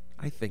win.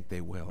 I think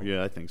they will.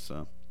 Yeah, I think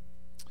so.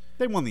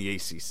 They won the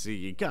ACC.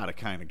 You got to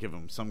kind of give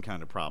them some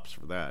kind of props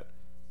for that.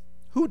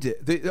 Who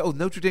did?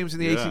 Notre Dame's in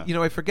the Yeah. ACC. You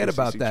know, I forget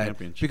about ACC that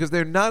championship. because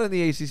they're not in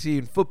the ACC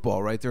in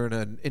football, right? They're in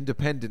an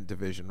independent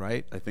division,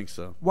 right? I think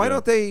so. Why Yeah.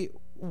 don't they?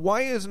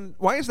 Why is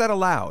that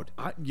allowed?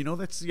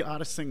 That's the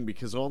oddest thing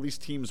because all these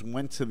teams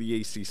went to the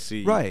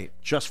ACC Right.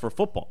 just for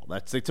football.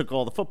 They took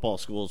all the football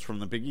schools from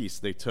the Big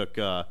East. They took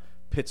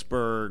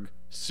Pittsburgh,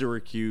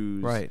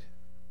 Syracuse, Right.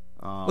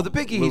 Well, the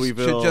Big East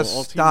Louisville, should just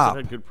all teams that stop.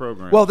 had good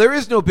programs. Well, there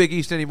is no Big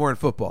East anymore in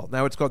football.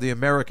 Now it's called the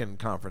American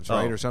Conference,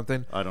 right, Oh, or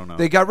something. I don't know.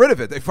 They got rid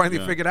of it. They finally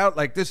Yeah. figured out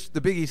like this. The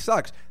Big East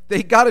sucks.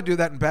 They got to do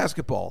that in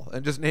basketball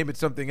and just name it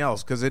something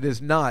else because it is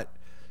not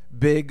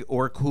big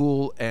or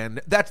cool.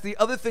 And that's the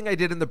other thing I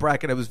did in the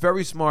bracket. I was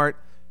very smart.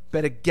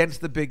 Bet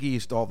against the Big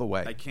East all the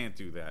way. I can't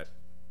do that.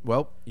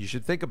 Well, you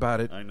should think about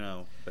it. I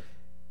know. But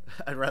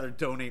I'd rather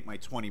donate my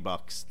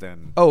 $20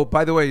 than. Oh,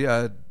 by the way,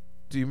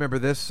 do you remember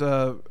this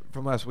from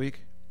last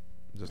week?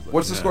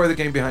 What's the score of the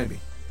game behind me?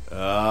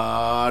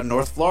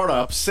 North Florida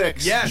up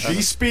 6. Yes.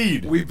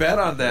 G-Speed. We bet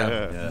on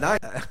them.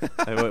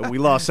 Yeah. We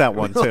lost that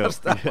one too.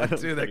 Lost that one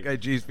too. That guy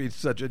G Speed's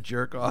such a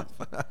jerk off.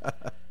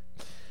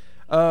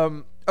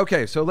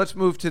 Okay, so let's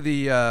move to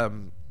the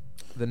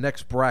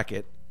next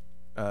bracket,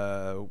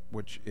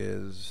 which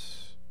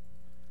is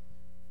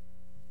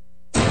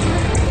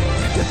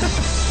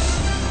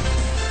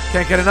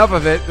can't get enough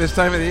of it this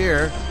time of the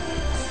year.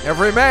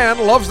 Every man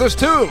loves this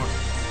tune.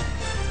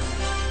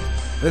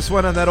 This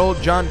one on that old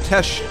John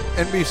Tesh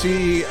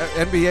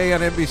NBA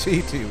on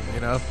NBC tune, you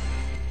know.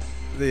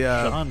 The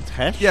John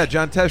Tesh? Yeah,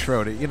 John Tesh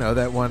wrote it. You know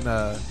that one.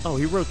 Oh,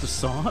 he wrote the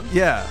song?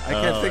 Yeah, I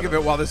can't Oh, think of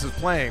it while this is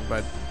playing,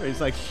 but He's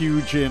like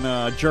huge in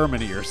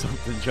Germany or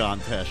something, John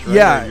Tesh, right? Or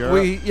yeah,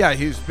 Europe?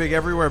 he's big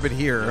everywhere but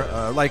here.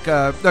 No,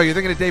 you're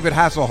thinking of David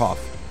Hasselhoff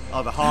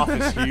Oh, the Hoff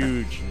is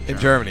huge in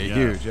Germany. yeah.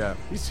 Huge, yeah.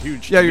 He's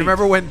huge. Yeah, to you me.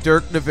 remember when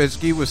Dirk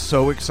Nowitzki was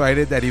so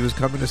excited that he was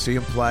coming to see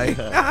him play?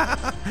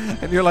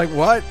 And you're like,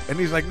 what? And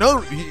he's like, no,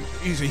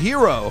 he's a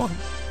hero.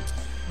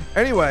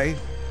 Anyway,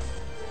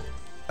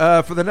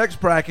 for the next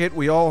bracket,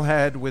 we all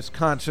had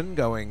Wisconsin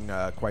going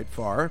quite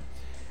far.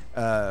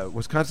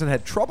 Wisconsin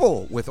had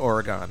trouble with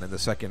Oregon in the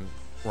second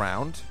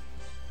round.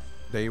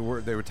 They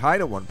were tied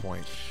at one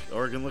point.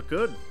 Oregon looked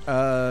good.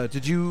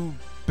 Did you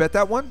bet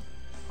that one?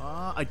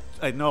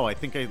 I know. I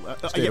think I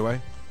Stay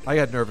away. I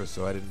got nervous,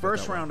 so I didn't. bet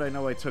First that one. round, I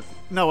know I took.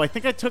 No, I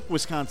think I took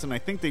Wisconsin. I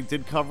think they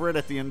did cover it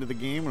at the end of the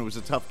game, and it was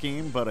a tough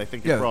game. But I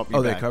think it brought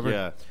me back. They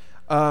covered.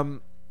 Yeah,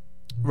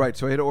 Right.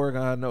 So I had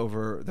Oregon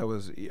over. That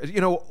was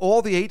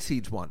all the 8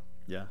 seeds won,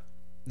 yeah.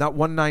 not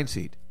 1 9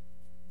 seed.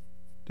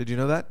 Did you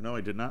know that? No,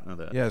 I did not know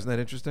that. Yeah, isn't that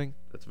interesting?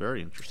 That's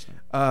very interesting.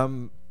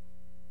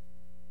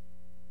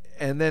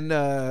 And then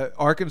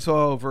Arkansas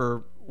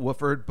over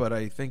Wofford, but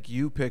I think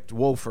you picked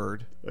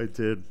Wofford, I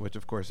did. which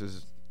of course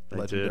is I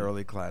did.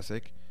 legendarily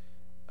classic.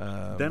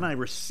 Then I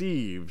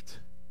received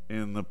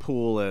in the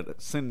pool at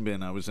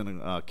Sinbin. I was in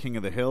a King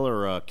of the Hill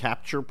or a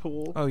capture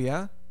pool, Oh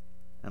yeah.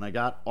 and I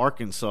got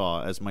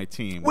Arkansas as my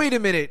team. Wait a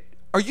minute.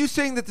 Are you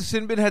saying that the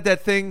Sinbin had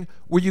that thing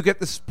where you get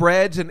the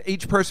spreads and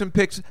each person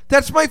picks?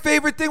 That's my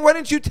favorite thing. Why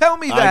didn't you tell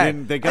me that? I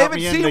didn't. They got haven't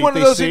me in. seen They, one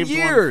they of those in saved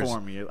years. One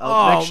for me.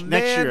 Oh, Next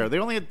man. year. They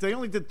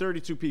only did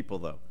 32 people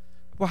though.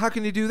 Well, how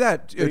can you do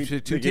that? They, Two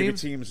they gave you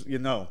teams? teams.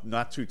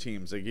 Not 2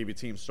 teams. They gave you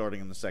teams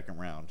starting in the second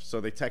round. So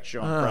they text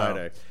you on Oh.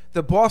 Friday.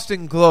 The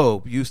Boston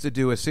Globe used to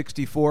do a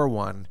 64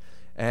 one,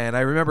 and I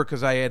remember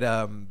because I had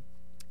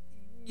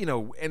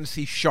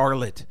NC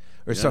Charlotte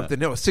or something.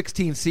 No, a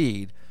 16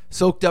 seed,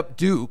 soaked up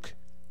Duke,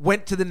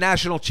 went to the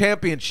national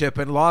championship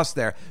and lost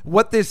there.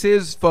 What this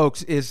is,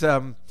 folks, is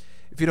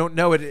if you don't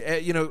know it,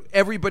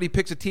 everybody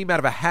picks a team out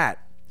of a hat,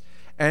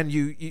 and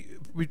you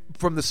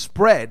from the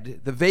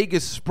spread, the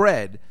Vegas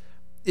spread.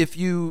 If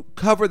you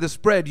cover the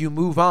spread, you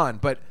move on.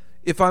 But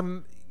if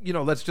I'm,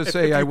 let's just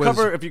say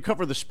if you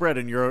cover the spread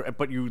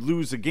but you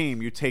lose a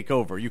game, you take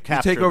over. You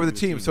take over the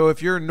team. So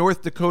if you're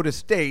North Dakota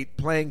State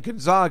playing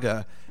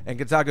Gonzaga, and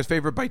Gonzaga's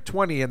favored by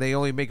 20, and they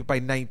only make it by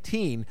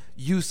 19,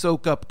 you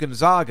soak up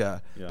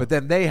Gonzaga. Yeah. But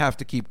then they have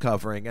to keep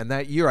covering. And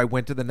that year, I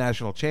went to the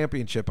national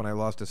championship, and I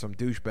lost to some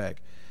douchebag.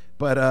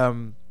 But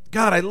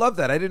God, I love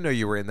that. I didn't know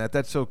you were in that.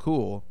 That's so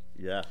cool.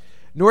 Yeah.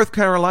 North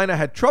Carolina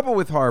had trouble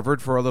with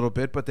Harvard for a little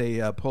bit, but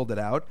they pulled it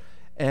out.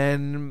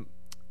 And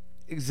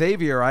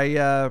Xavier,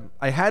 I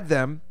had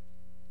them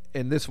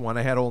in this one.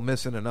 I had Ole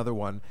Miss in another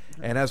one.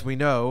 And as we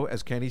know,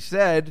 as Kenny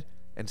said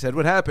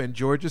what happened,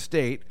 Georgia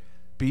State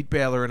beat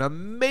Baylor in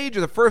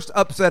the first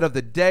upset of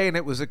the day, and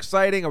it was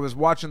exciting. I was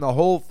watching the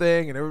whole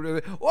thing, and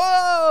everybody,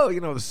 whoa!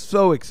 It was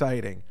so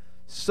exciting.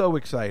 So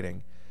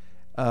exciting.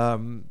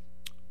 In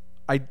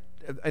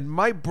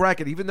my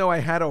bracket, even though I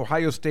had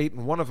Ohio State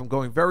and one of them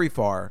going very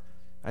far,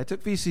 I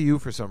took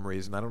VCU for some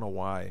reason. I don't know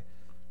why.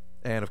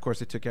 And, of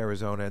course, I took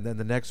Arizona. And then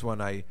the next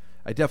one, I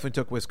definitely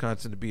took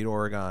Wisconsin to beat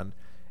Oregon.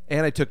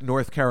 And I took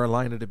North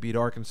Carolina to beat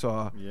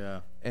Arkansas.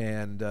 Yeah.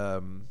 And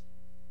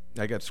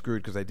I got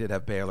screwed because I did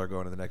have Baylor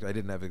going to the next. I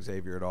didn't have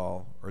Xavier at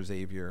all, or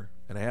Xavier.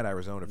 And I had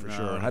Arizona for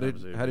sure. How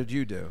did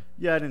you do?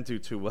 Yeah, I didn't do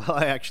too well.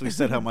 I actually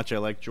said how much I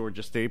liked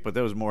Georgia State, but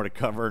there was more to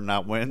cover and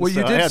not win. Well,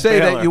 you did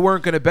say Baylor. That you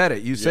weren't going to bet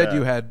it. You said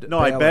you had No,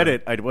 Baylor. I bet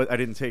it. I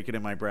didn't take it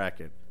in my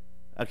bracket.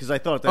 Because I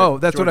thought that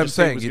that's Georgia what I'm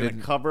State saying. was You going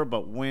didn't to cover,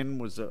 but win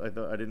was. I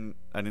didn't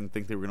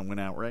think they were going to win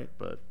outright.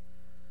 But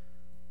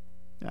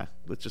yeah,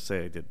 let's just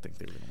say I did think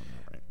they were going to win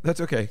outright. That's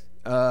okay.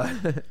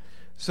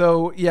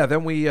 So yeah,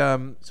 then we.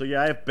 So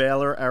yeah, I have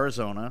Baylor,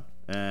 Arizona,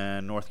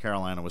 and North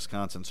Carolina,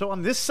 Wisconsin. So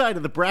on this side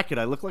of the bracket,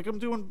 I look like I'm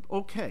doing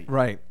okay.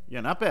 Right. Yeah,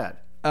 not bad.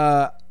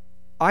 I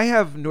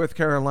have North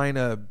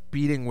Carolina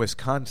beating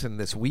Wisconsin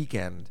this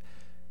weekend.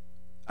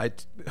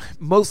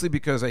 Mostly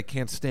because I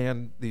can't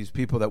stand these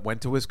people that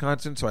went to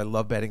Wisconsin, so I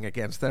love betting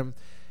against them.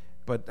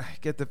 But I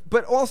get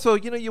but also,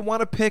 you want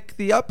to pick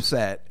the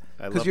upset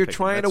because you're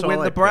trying to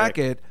win the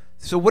bracket.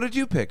 So what did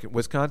you pick?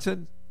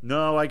 Wisconsin?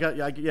 No,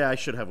 I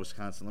should have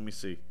Wisconsin. Let me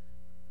see.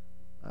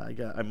 I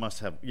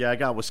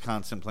got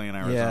Wisconsin playing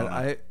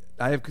Arizona. Yeah,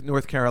 I have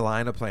North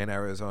Carolina playing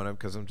Arizona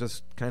because I'm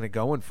just kind of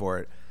going for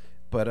it.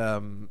 But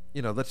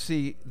let's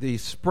see. The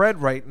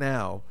spread right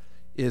now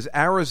is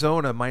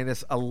Arizona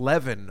minus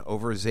 11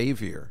 over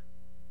Xavier.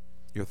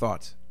 Your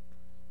thoughts?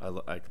 I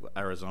like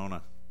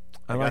Arizona.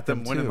 I got like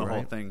them winning too, the right?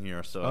 whole thing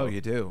here. So. Oh, you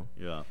do?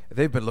 Yeah.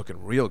 They've been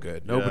looking real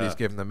good. Nobody's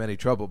giving them any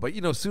trouble. But,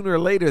 sooner or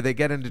later they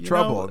get into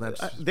trouble. And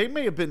that's they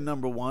may have been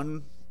number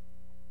one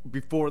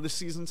before the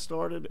season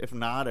started. If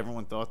not,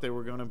 everyone thought they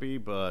were going to be.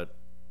 But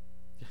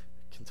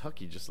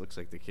Kentucky just looks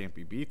like they can't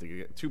be beat. They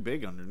get too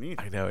big underneath.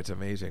 I know. It's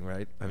amazing,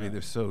 right? I mean,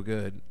 they're so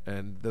good.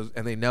 And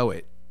they know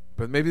it.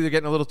 But maybe they're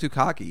getting a little too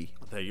cocky.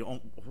 They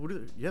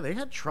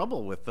had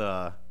trouble with,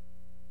 I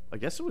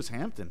guess it was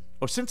Hampton.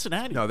 Or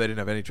Cincinnati. No, they didn't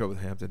have any trouble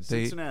with Hampton.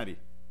 Cincinnati.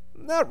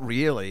 Not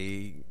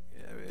really.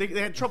 They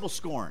had trouble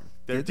scoring.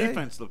 Their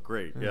defense looked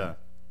great, yeah.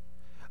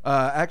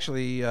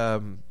 Actually,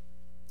 it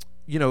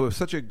was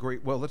such a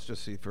great... Well, let's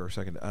just see for a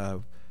second.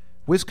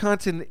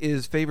 Wisconsin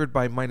is favored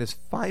by minus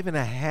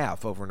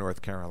 5.5 over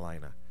North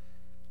Carolina.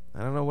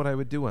 I don't know what I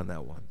would do on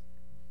that one.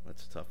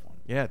 That's a tough one.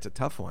 Yeah, it's a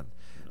tough one.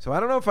 So I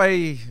don't know if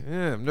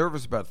I'm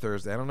nervous about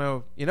Thursday. I don't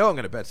know. I'm going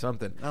to bet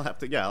something. I'll have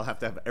to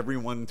have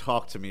everyone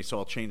talk to me, so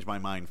I'll change my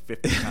mind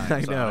 50 times. I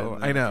know.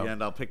 At the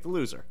end, I'll pick the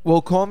loser.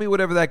 Well, call me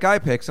whatever that guy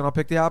picks, and I'll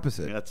pick the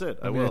opposite. Yeah, that's it.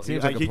 I will. It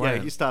seems like a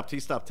plan. He stopped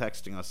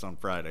texting us on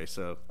Friday.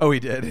 So. Oh, he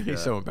did. Yeah.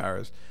 He's so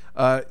embarrassed.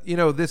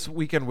 This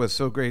weekend was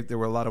so great. There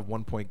were a lot of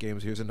 1-point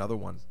games. Here's another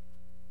one.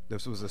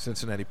 This was a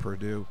Cincinnati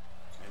Purdue.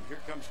 And here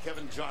comes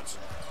Kevin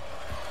Johnson.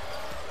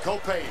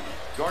 Copain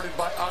guarded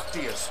by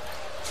Octius.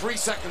 3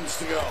 seconds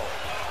to go.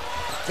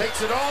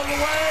 Takes it all the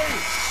way.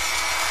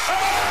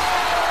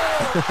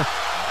 Oh!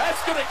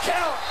 That's going to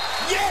count.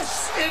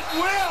 Yes, it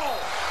will.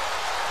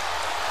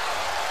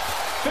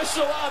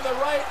 Official on the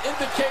right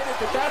indicated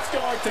that that's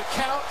going to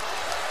count.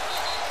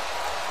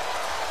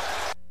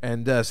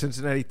 And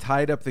Cincinnati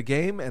tied up the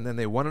game, and then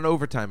they won in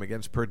overtime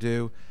against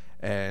Purdue.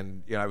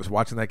 And I was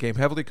watching that game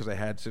heavily because I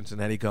had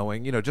Cincinnati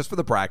going, just for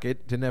the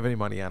bracket. Didn't have any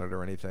money on it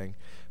or anything.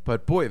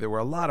 But, boy, there were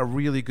a lot of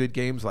really good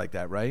games like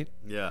that, right?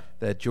 Yeah.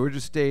 That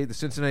Georgia State, the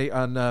Cincinnati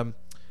on the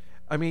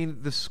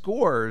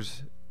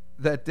scores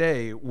that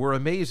day were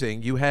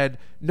amazing. You had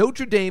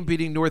Notre Dame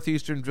beating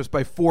Northeastern just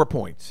by 4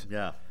 points.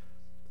 Yeah.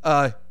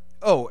 And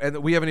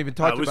we haven't even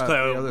talked about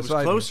the other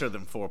side. It was closer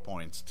than 4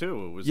 points,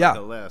 too. It was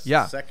the last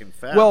second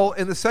foul. Well,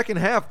 in the second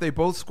half, they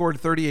both scored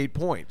 38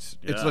 points.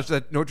 Yeah. It's just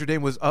that Notre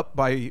Dame was up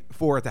by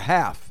 4 at the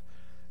half.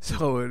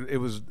 So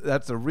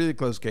that's a really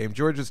close game.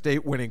 Georgia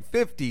State winning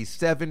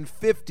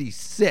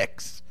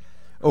 57-56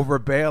 over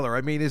Baylor.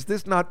 I mean, is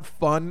this not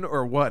fun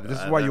or what?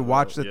 This is why you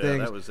watch the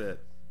things. That was it.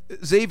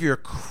 Xavier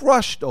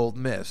crushed Ole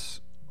Miss.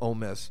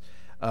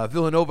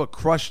 Villanova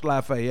crushed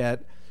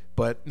Lafayette,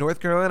 but North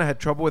Carolina had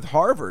trouble with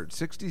Harvard,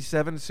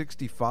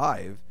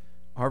 67-65.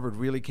 Harvard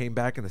really came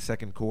back in the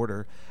second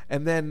quarter.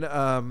 And then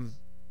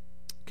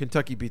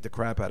Kentucky beat the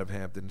crap out of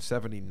Hampton,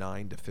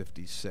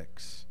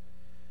 79-56.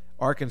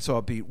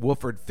 Arkansas beat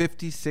Wofford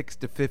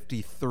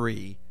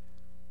 56-53.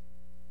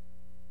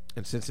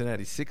 And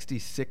Cincinnati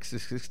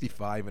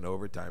 66-65 in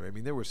overtime. I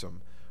mean, there were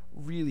some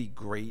really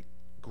great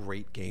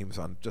games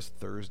on just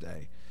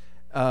Thursday.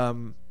 I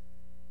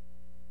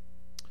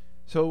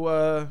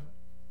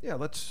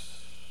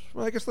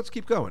guess let's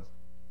keep going.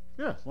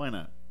 Yeah, why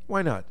not?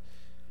 Why not?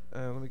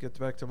 Let me get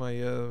back to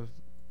my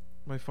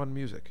my fun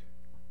music.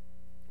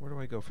 Where do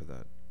I go for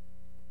that?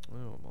 Oh,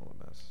 I'm all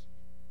a mess.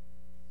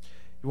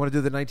 You want to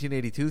do the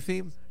 1982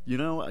 theme?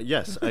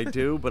 Yes, I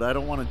do, but I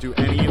don't want to do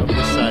any of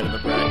this side of the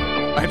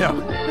bracket. I know.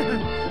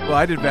 Well,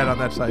 I did bad on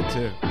that side,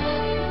 too.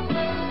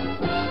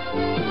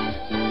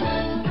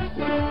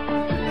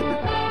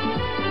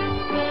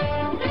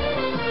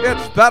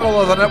 It's Battle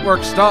of the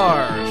Network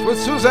Stars with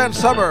Suzanne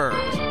Summers,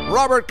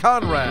 Robert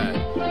Conrad,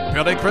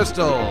 Billy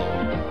Crystal,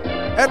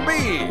 and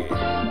me,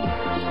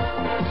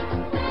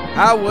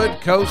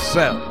 Howard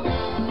Cosell.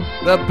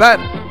 The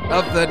Battle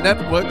of the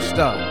Network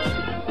Stars.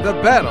 The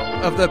Battle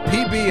of the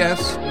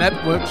PBS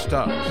Network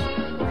Stars.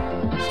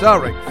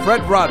 Starring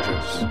Fred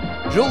Rogers,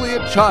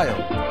 Julia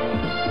Child,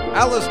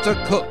 Alistair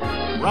Cook,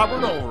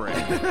 Robert Ulrich.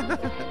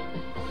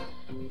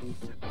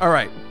 All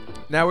right.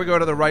 Now we go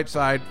to the right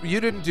side. You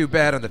didn't do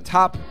bad on the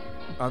top,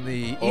 on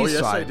the east side. Oh,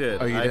 yes, I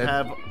did. Oh, you did?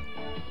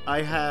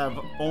 I have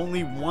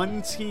only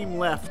one team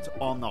left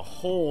on the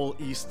whole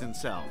East and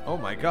South. Oh,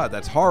 my God.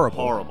 That's horrible.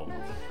 Horrible.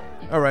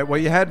 All right. Well,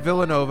 you had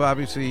Villanova,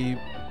 obviously,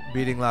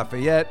 beating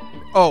Lafayette.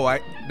 Oh,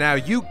 now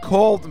you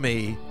called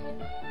me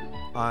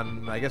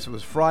on, I guess it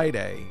was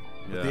Friday,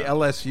 the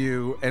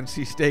LSU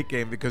NC State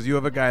game, because you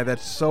have a guy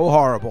that's so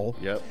horrible.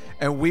 Yep.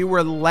 And we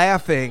were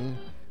laughing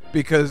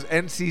because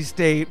NC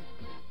State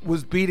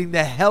was beating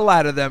the hell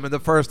out of them in the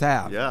first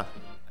half. Yeah.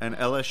 And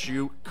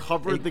LSU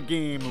covered the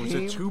game. It was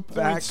a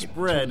 2-point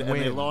spread, and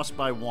they lost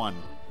by 1.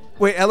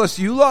 Wait,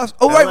 LSU lost?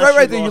 Oh,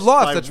 right. Then you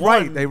lost. That's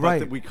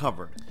right. We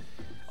covered.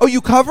 Oh, you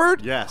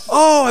covered? Yes.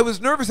 Oh, I was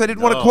nervous. I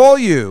didn't want to call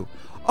you.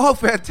 Oh,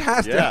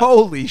 fantastic. Yeah.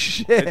 Holy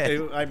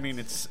shit. I mean,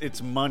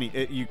 it's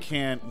money. You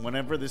can't,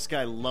 whenever this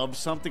guy loves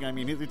something, I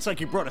mean, it's like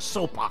he brought a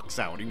soapbox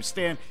out. He was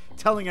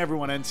telling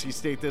everyone NC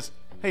State this,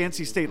 hey,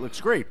 NC State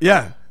looks great.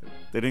 Yeah.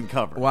 They didn't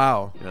cover.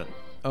 Wow. Yeah.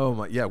 Oh,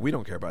 my. Yeah, we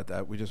don't care about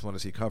that. We just want to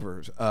see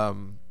covers.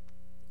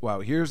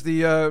 Wow. Here's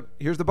the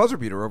buzzer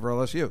beater over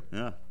LSU. Yeah.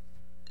 To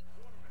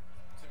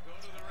go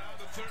to the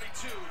round of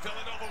 32.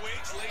 Villanova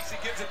waits. Lacey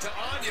gives it to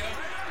Anya.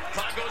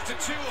 Clock goes to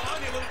 2.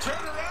 Anya, little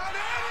turnaround.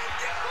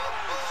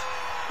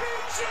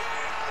 B.J.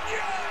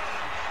 Anya!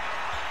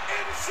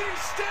 NC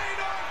State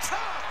on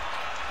top!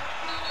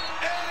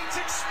 And it's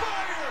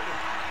expired!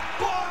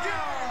 Ball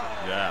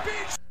game! Yeah.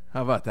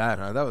 How about that,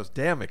 huh? That was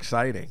damn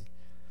exciting.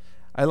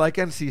 I like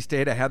NC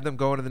State. I had them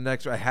going to the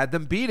next. I had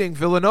them beating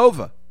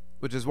Villanova,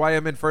 which is why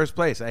I'm in first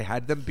place. I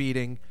had them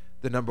beating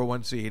the number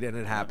 1 seed, and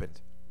it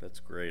happened. That's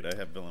great. I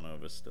have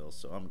Villanova still,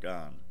 so I'm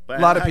gone. But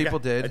a lot of people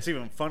did. It's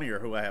even funnier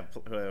who I have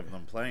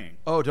them playing.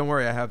 Oh, don't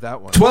worry. I have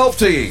that one. 12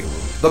 team.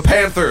 The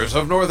Panthers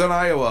of Northern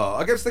Iowa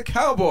against the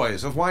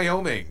Cowboys of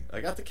Wyoming. I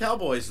got the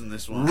Cowboys in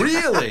this one.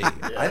 Really?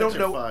 I don't it's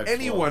know your 5-12.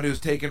 anyone who's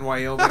taken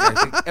Wyoming. I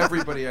think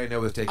everybody I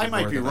know is taking I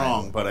might be Northern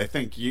wrong, Iowa. but I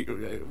think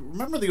you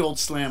remember the old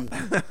slam.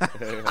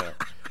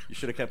 You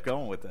should have kept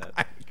going with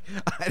that.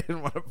 I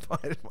didn't want to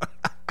find it.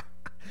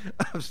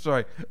 I'm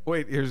sorry.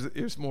 Wait,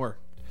 here's more.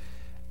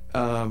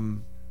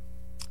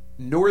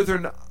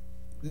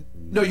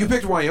 No, you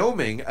picked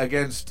Wyoming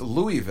against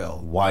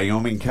Louisville.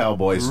 Wyoming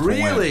Cowboys.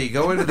 Really?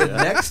 Going to the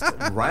next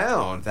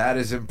round. That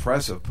is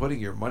impressive. Putting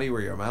your money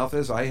where your mouth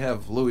is. I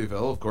have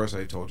Louisville. Of course,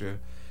 I told you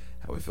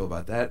how we feel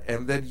about that.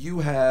 And then you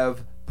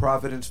have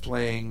Providence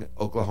playing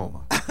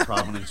Oklahoma.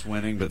 Providence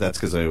winning, but that's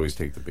because I always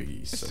take the Big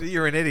East. So. So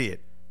you're an idiot.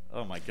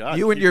 Oh my God!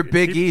 You and your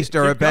Big East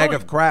are a bag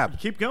of crap.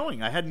 Keep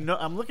going.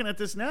 I'm looking at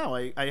this now.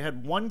 I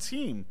had one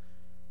team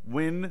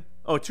win.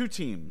 Oh, 2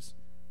 teams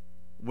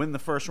win the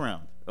first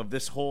round of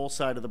this whole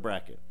side of the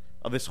bracket,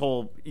 of this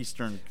whole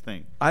Eastern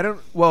thing.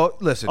 Well,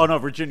 listen. Oh no,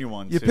 Virginia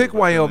won. You too, pick but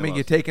Wyoming, they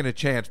you're taking a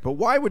chance. But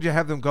why would you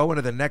have them go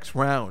into the next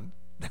round?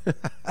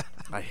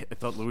 I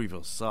thought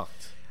Louisville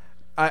sucked.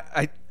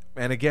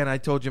 And again, I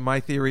told you my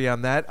theory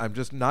on that. I'm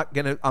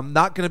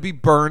not gonna be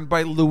burned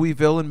by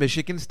Louisville and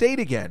Michigan State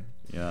again.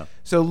 Yeah.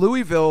 So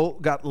Louisville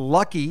got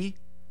lucky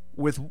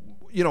with a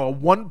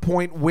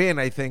 1-point win,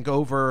 I think,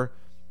 over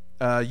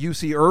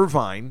UC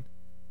Irvine,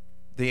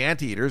 the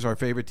Anteaters, our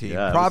favorite team.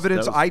 Yeah,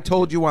 Providence, that was I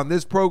told you on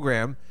this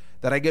program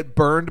that I get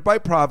burned by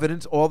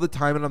Providence all the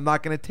time, and I'm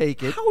not going to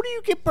take it. How do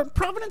you get burned?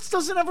 Providence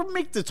doesn't ever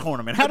make the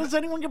tournament. How does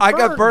anyone get burned? I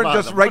got burned by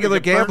just them? regular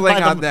What, you get burned gambling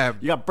by on them.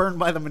 You got burned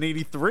by them in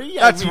 '83.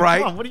 That's right.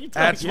 Come on, what are you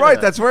talking That's about?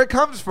 right. That's where it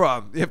comes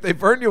from. If they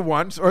burn you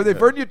once or they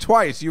burn you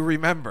twice, you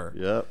remember.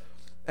 Yep.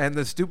 And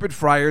the stupid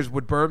Friars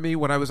would burn me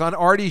when I was on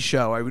Artie's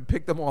show. I would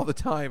pick them all the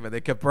time, and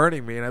they kept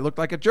burning me, and I looked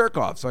like a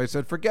jerk-off. So I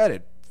said, forget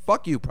it.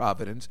 Fuck you,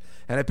 Providence.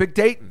 And I picked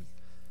Dayton,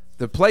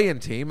 the play-in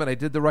team, and I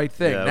did the right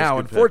thing. Yeah, now,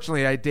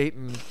 unfortunately, I had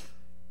Dayton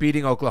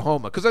beating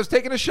Oklahoma because I was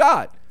taking a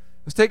shot.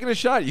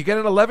 You get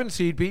an 11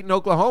 seed beating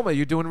Oklahoma,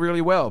 you're doing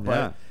really well. But,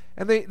 Yeah.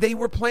 And they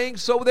were playing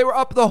they were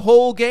up the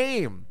whole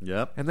game.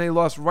 Yep. And they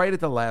lost right at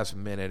the last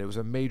minute. It was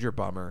a major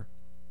bummer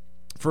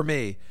for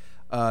me.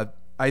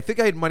 I think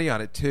I had money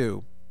on it,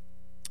 too.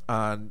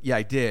 Yeah,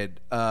 I did.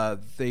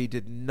 They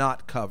did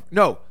not cover.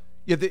 No,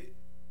 yeah,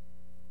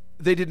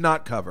 they did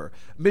not cover.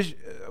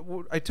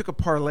 I took a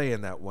parlay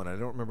in that one. I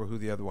don't remember who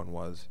the other one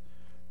was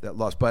that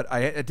lost, but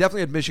I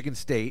definitely had Michigan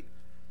State,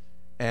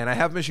 and I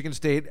have Michigan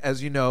State,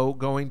 as you know,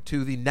 going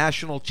to the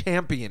national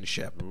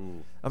championship.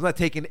 Ooh. I'm not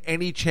taking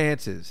any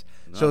chances.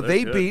 No, so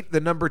they good. beat the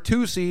number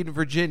 2 seed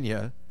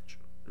Virginia.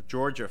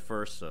 Georgia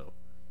first, though.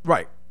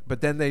 Right,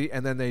 but then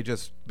they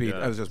just beat. Yeah.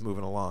 I was just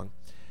moving along,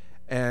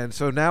 and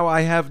so now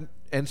I have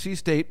NC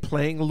State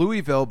playing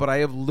Louisville, but I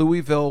have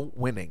Louisville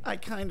winning. I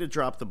kind of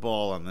dropped the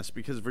ball on this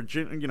because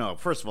Virginia,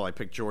 first of all, I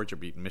picked Georgia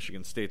beating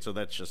Michigan State, so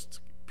that's just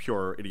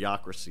pure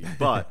idiocracy.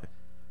 But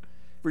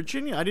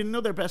Virginia, I didn't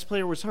know their best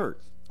player was hurt.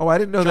 Oh, I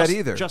didn't know that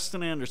either.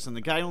 Justin Anderson, the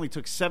guy only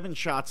took 7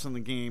 shots in the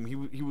game.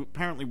 He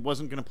apparently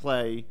wasn't going to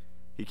play.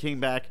 He came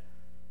back.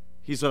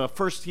 He's a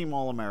first-team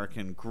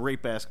All-American,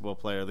 great basketball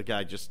player. The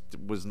guy just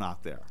was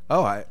not there.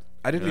 Oh, I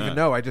didn't Yeah. even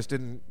know. I just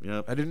didn't.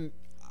 Yep.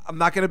 I'm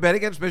not going to bet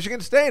against Michigan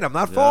State. I'm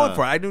not falling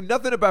for it. I knew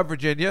nothing about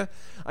Virginia.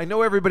 I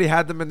know everybody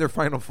had them in their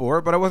Final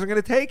Four, but I wasn't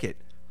going to take it.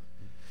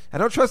 I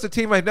don't trust a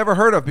team I've never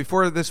heard of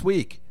before this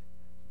week.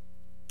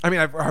 I mean,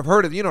 I've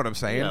heard of. You know what I'm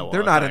saying? Yeah, well,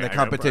 They're not in I the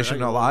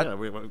competition a lot. Yeah,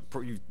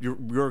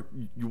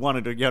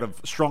 you had a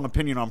strong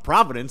opinion on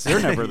Providence.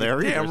 They're never there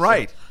either. Damn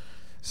right.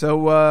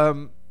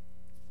 So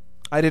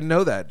I didn't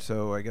know that.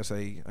 So I guess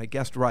I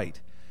guessed right.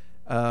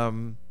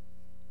 And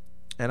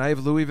I have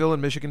Louisville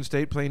and Michigan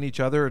State playing each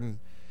other, and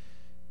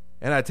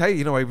I tell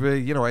you,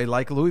 I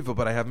like Louisville,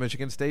 but I have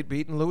Michigan State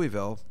beating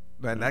Louisville,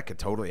 and that could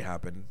totally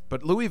happen.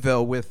 But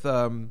Louisville with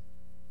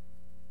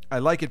I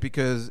like it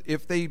because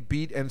if they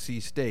beat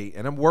NC State,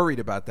 and I'm worried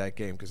about that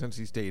game because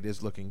NC State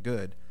is looking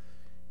good,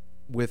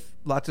 with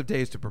lots of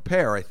days to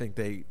prepare, I think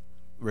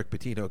Rick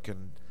Pitino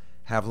can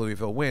have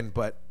Louisville win.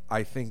 But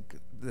I think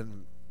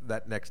then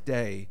that next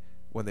day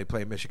when they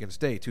play Michigan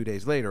State, 2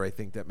 days later, I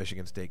think that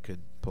Michigan State could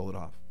pull it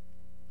off.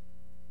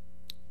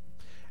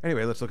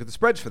 Anyway, let's look at the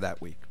spreads for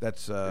that week.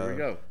 That's Here we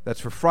go. That's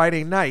for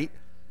Friday night.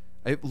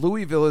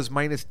 Louisville is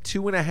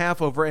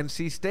 -2.5 over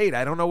NC State.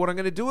 I don't know what I'm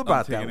going to do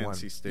about I'm that taking one.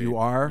 NC State. You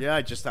are?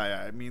 Yeah,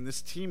 I mean,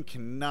 this team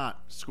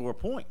cannot score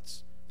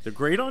points. They're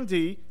great on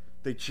D.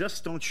 They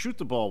just don't shoot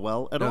the ball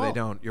well at all. No, they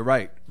don't. You're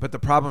right. But the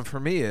problem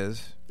for me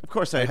is, Of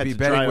course, I I'd had be to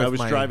betting drive. with I was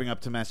my- driving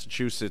up to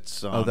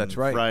Massachusetts on that's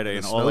right. Friday, The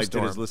and all I did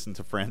snowstorm. is listen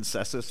to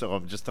Francesa. So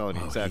I'm just telling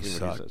you exactly he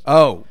what he sucked. says.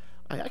 Oh,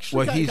 I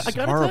actually, well, he's I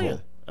gotta horrible. tell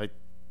you,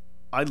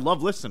 I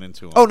love listening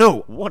to him. Oh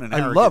no! What an I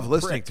arrogant love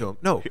listening prick. to him.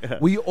 No, Yeah.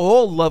 we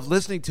all love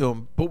listening to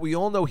him, but we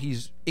all know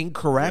he's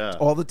incorrect Yeah.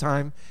 all the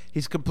time.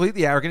 He's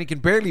completely arrogant. He can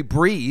barely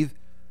breathe.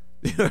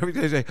 You know, every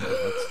day he's like,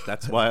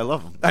 That's why I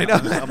love him. I know.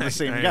 I'm the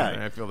same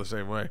guy. I feel the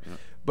same way.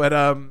 But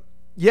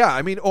yeah,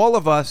 I mean, all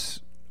of us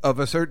of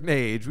a certain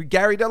age,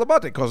 Gary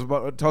Delamonte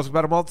talks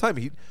about him all the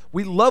time.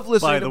 We love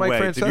listening By to the Mike way,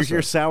 Francesa. did you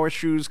hear Sour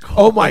Shoes?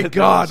 Oh my That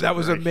God, that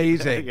was great.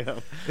 amazing! Yeah.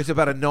 It's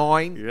about a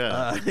 9.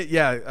 Yeah.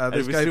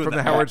 This was guy doing from the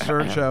the Howard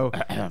Stern show.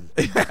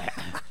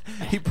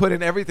 He put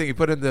in everything. He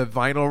put in the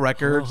vinyl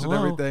records and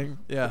everything.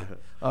 Yeah.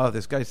 Oh,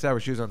 this guy Sour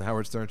Shoes on the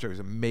Howard Stern show. He's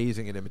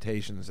amazing at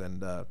imitations,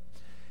 and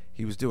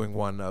he was doing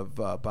one of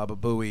Baba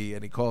Booey,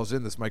 and he calls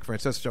in this Mike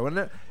Francesa show.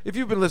 And if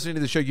you've been listening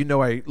to the show, you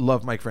know I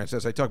love Mike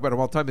Francesa. I talk about him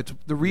all the time. It's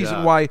the reason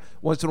Yeah. why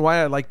once in a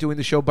while I like doing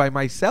the show by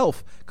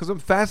myself, because I'm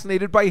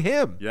fascinated by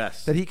him.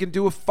 Yes. That he can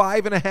do a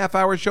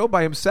 5.5-hour show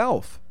by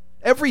himself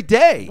every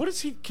day. What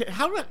is he?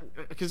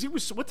 Because he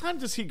was. What time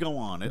does he go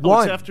on? Oh,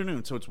 1. it's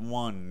afternoon, so it's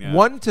 1. Yeah.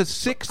 1 to I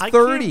 6:30.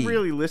 can't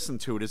really listen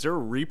to it. Is there a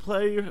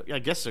replay? I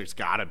guess there's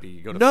got to be.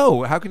 You go to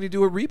No, how can you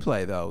do a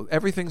replay though?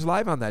 Everything's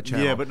live on that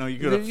channel. Yeah, but no, you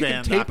go to You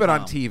can tape it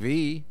on fan.com.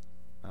 TV.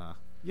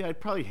 Yeah,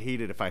 I'd probably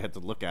hate it if I had to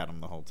look at him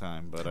the whole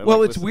time. But I Well,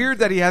 like it's listening weird to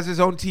that he has his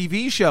own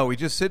TV show. He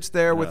just sits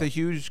there with Yeah. a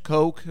huge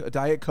Coke, a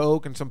Diet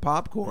Coke, and some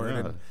popcorn, Yeah.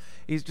 and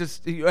he's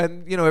just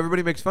and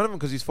everybody makes fun of him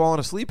because he's fallen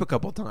asleep a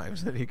couple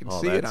times, and you can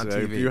Oh, see it that's- on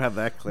if TV. you have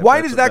that clip, Why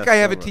that's does the that guy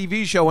best have a ever.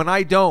 TV show and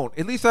I don't?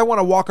 At least I want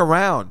to walk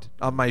around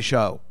on my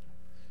show.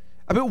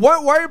 I mean,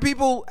 why are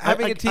people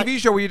having a TV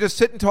show where you're just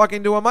sitting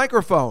talking to a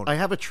microphone? I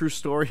have a true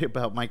story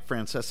about Mike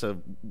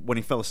Francesa when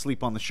he fell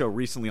asleep on the show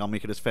recently. I'll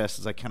make it as fast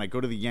as I can. I go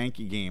to the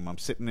Yankee game. I'm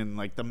sitting in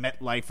like the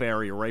MetLife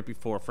area right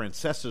before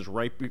Francesa's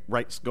right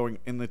going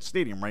in the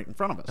stadium right in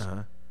front of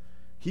us.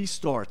 He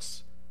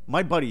starts.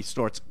 My buddy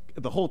starts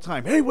the whole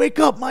time. Hey, wake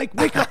up, Mike!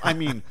 Wake up! I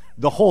mean,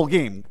 the whole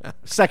game.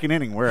 Second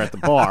inning, we're at the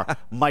bar.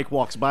 Mike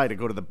walks by to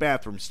go to the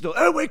bathroom. Still,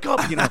 hey, wake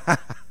up!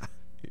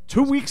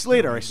 2 weeks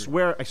later, I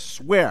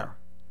swear.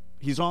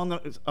 he's on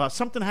the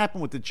something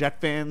happened with the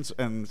Jet fans,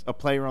 and a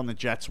player on the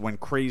Jets went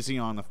crazy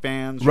on the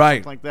fans, or Right.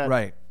 something like that.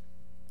 Right.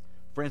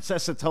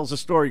 Francesa tells a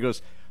story. He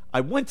goes,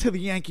 I went to the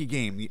Yankee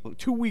game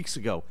 2 weeks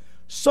ago.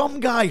 Some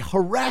guy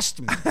harassed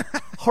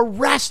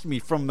me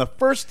from the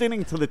first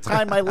inning to the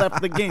time I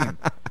left the game.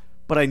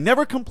 But I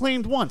never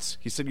complained once.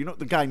 He said,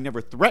 the guy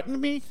never threatened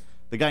me.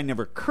 The guy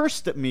never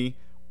cursed at me.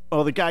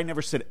 Or the guy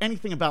never said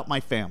anything about my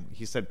family.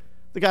 He said,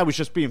 the guy was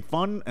just being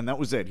fun, and that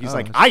was it. He's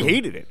like, I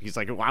hated it. He's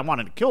like, well, I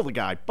wanted to kill the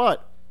guy,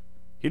 but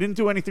he didn't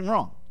do anything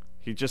wrong.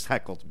 He just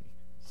heckled me.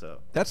 So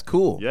That's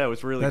cool. yeah, it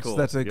was really cool.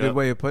 That's a Yep. good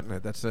way of putting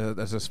it. That's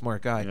a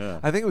smart guy. Yeah.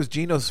 I think it was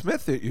Geno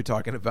Smith that you're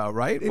talking about,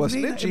 right?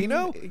 Wasn't it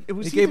Geno? It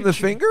was he gave him the either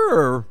finger,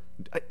 or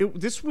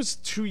This was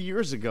 2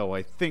 years ago,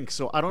 I think.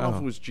 So I don't know if Oh.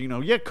 it was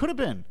Geno. Yeah, it could have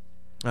been.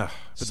 but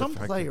Some the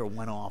fact player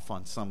went off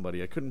on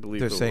somebody. I couldn't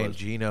believe they're who it saying was.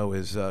 Geno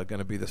is going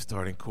to be the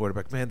starting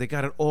quarterback. Man, they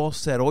got it all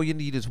set. All you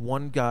need is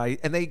one guy,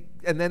 and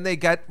then they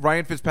got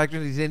Ryan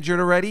Fitzpatrick. He's injured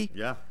already.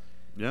 Yeah.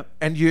 Yep.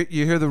 And you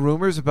hear the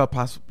rumors about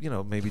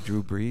possible, maybe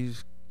Drew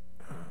Brees.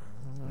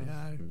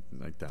 Yeah,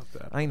 I doubt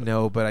that. I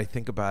know, but I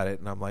think about it,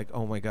 and I'm like,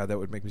 oh my God, that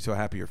would make me so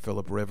happy. Or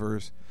Phillip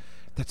Rivers.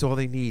 That's all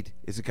they need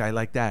is a guy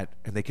like that,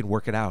 and they can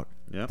work it out.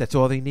 Yep. That's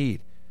all they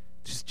need.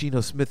 Just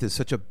Geno Smith is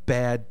such a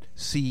bad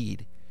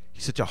seed.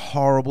 He's such a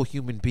horrible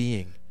human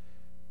being.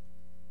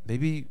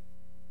 Maybe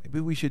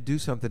we should do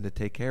something to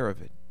take care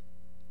of it.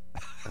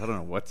 I don't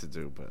know what to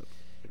do, but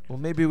Well,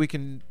 maybe we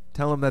can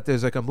tell him that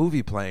there's like a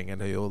movie playing,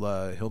 and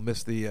he'll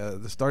miss the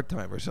start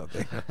time or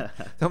something.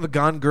 Tell him the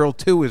Gone Girl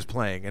 2 is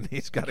playing, and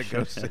he's got to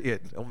go see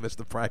it. He'll miss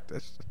the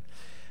practice.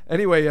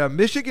 Anyway,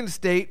 Michigan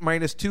State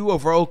 -2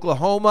 over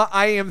Oklahoma.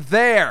 I am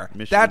there.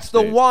 Michigan That's the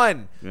State.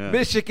 one. Yeah.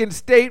 Michigan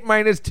State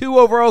 -2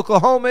 over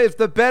Oklahoma is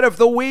the bet of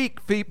the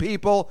week,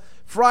 people.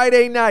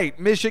 Friday night,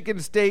 Michigan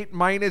State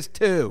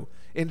 -2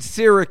 in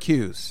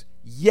Syracuse.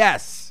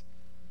 Yes,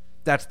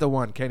 that's the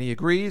one. Kenny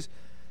agrees.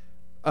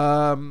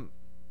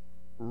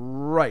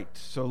 Right.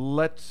 So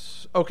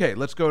let's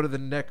go to the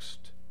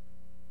next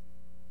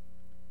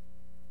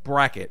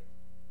bracket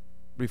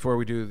before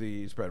we do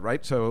the spread.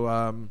 Right.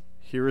 So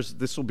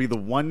this will be the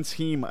one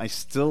team I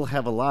still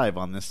have alive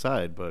on this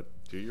side, but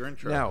do your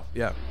intro. now,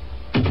 yeah.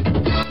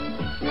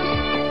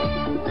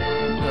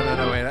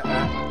 No, wait.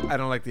 I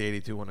don't like the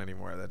 82 one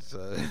anymore. That's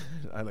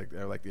I like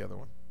the other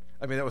one.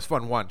 I mean, that was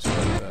fun once.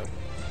 But,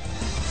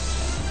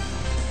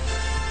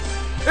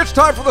 it's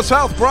time for the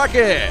South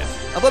Bracket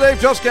of the Dave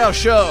Juskow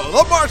Show,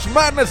 the March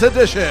Madness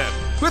edition,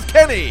 with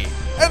Kenny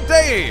and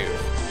Dave.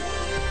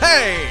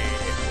 Hey!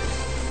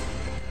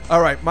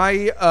 All right,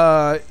 my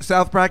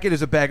South Bracket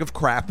is a bag of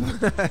crap.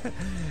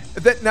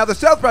 Now, the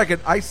South Bracket,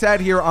 I sat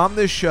here on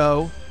this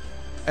show,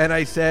 and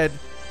I said,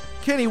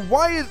 Kenny,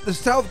 why is the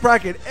South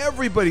Bracket,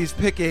 everybody's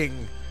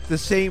picking the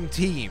same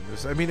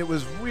teams? I mean, it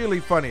was really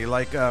funny.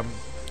 Like,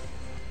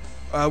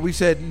 we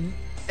said,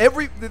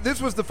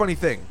 this was the funny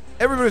thing.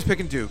 Everybody was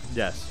picking Duke.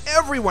 Yes.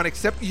 Everyone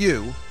except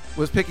you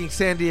was picking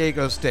San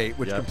Diego State,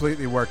 which Yep.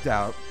 completely worked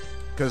out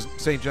because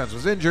St. John's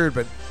was injured,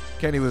 but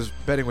Kenny was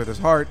betting with his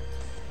heart.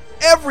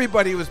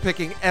 Everybody was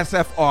picking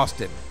SF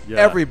Austin. Yeah.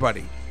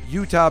 Everybody.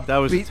 Utah That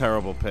was beat, a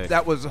terrible pick.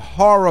 That was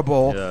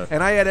horrible. Yeah.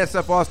 And I had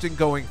SF Austin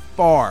going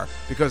far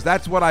because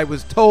that's what I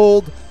was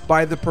told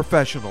by the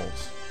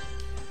professionals.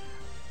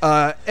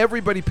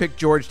 Everybody picked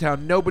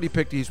Georgetown. Nobody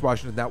picked East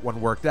Washington. That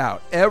one worked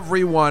out.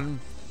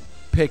 Everyone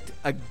picked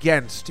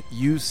against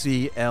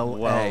UCLA.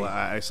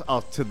 Well,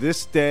 I'll, to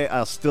this day,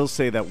 I'll still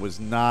say that was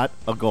not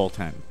a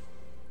goaltend.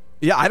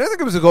 Yeah, I don't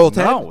think it was a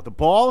goaltend. No, the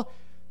ball.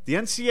 The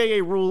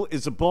NCAA rule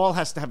is a ball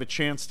has to have a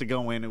chance to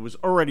go in. It was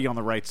already on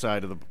the right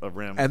side of the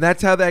rim. And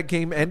that's how that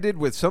game ended,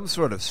 with some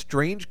sort of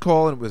strange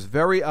call, and it was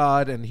very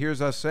odd. And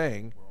here's us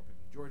saying,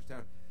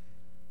 Georgetown.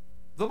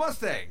 The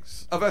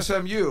Mustangs of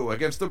SMU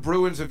against the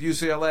Bruins of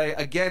UCLA.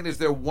 Again, is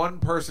there one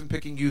person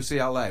picking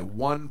UCLA?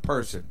 One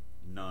person.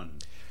 None.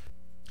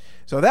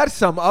 So that's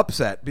some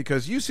upset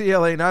because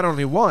UCLA not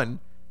only won,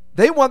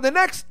 they won the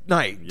next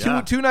night.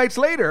 Yeah. Two nights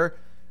later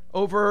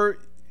over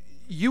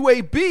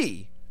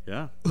UAB.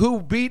 Yeah.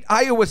 Who beat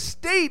Iowa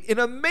State in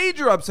a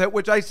major upset,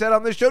 which I said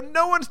on the show,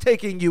 no one's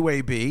taking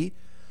UAB.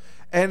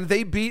 And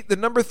they beat the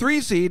number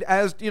 3 seed.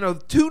 As you know,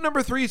 2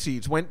 number 3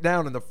 seeds went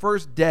down in the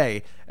first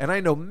day. And I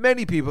know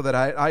many people that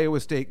had Iowa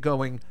State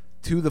going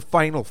to the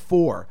Final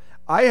Four.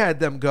 I had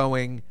them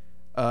going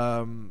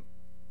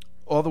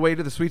all the way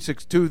to the Sweet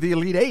Six, to the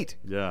Elite Eight.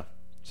 Yeah.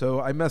 So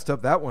I messed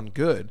up that one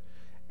good.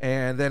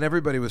 And then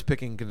everybody was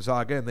picking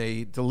Gonzaga, and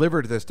they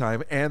delivered this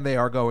time, and they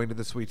are going to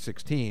the Sweet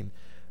 16.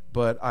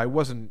 But I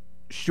wasn't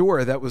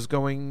sure that was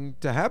going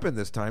to happen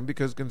this time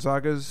because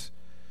Gonzaga's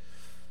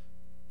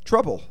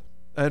trouble.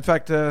 In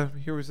fact,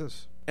 here was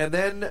this. And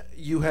then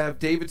you have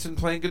Davidson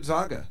playing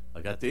Gonzaga.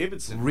 I got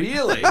Davidson.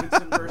 Really?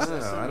 Davidson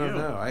versus I don't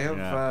know. I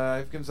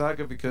have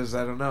Gonzaga because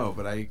I don't know,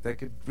 but that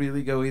could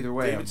really go either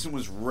way. Davidson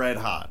was red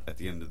hot at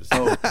the end of the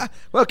season.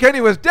 Well,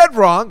 Kenny was dead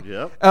wrong.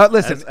 Yep.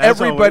 Listen, As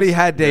everybody always.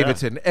 had Yeah.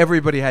 Davidson.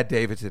 Everybody had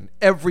Davidson.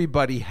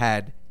 Everybody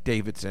had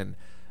Davidson.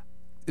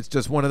 It's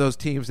just one of those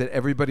teams that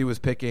everybody was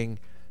picking.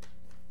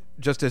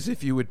 just as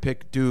if you would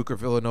pick Duke or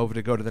Villanova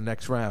to go to the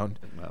next round,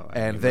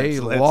 they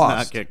let's lost.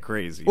 not get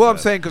crazy. Well, but I'm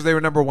saying because they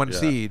were number 1 Yeah.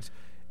 seeds.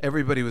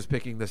 Everybody was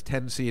picking this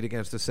 10 seed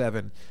against the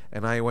 7,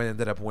 and Iowa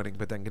ended up winning,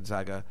 but then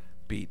Gonzaga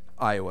beat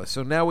Iowa.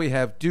 So now we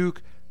have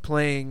Duke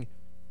playing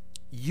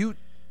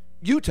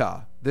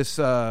Utah this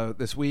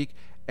week,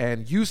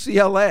 and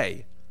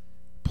UCLA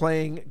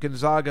playing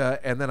Gonzaga,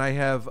 and then I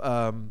have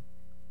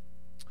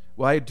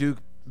I had Duke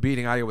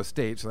beating Iowa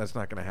State, so that's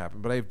not going to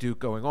happen. But I have Duke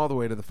going all the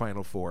way to the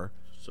Final Four.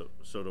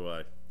 So do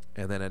I.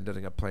 And then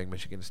ending up playing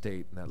Michigan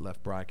State in that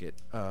left bracket.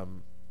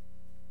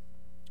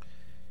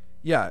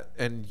 Yeah,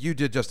 and you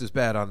did just as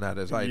bad on that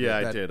as I did.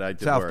 Yeah, That I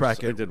did South worse.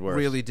 bracket I did worse.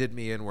 really did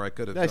me in where I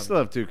could have I done. still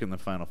have Duke in the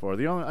Final Four.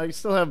 I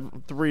still have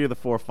 3 of the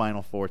 4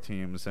 Final Four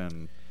teams,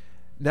 and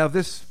Now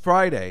this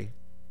Friday,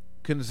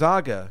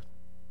 Gonzaga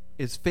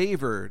is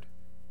favored.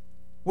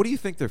 What do you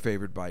think they're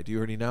favored by? Do you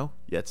already know?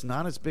 yeah, it's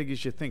not as big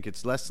as you think.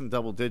 It's less than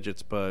double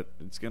digits, but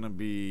it's going to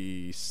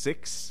be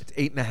 6, It's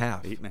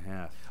 8.5.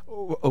 8.5.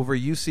 Over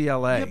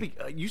UCLA.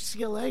 Yeah,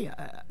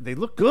 UCLA, they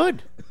look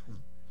good.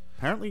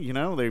 Apparently,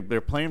 they're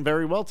playing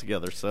very well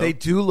together. So They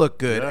do look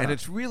good, Yeah. and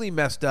it's really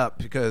messed up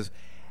because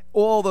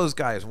all those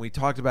guys, when we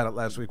talked about it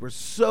last week, were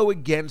so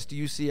against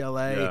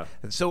UCLA Yeah.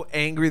 and so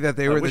angry that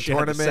they I were in the wish you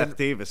had the tournament. Seth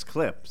Davis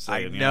clip. I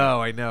saying, know.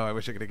 I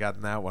wish I could have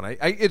gotten that one.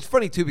 It's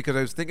funny too because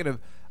I was thinking of.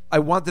 I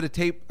wanted to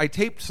tape. I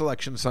taped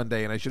Selection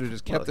Sunday, and I should have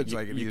just kept it so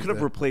I could you use could have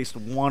it. replaced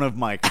one of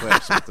my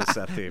clips with the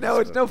Seth Davis. No,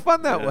 it's clip. no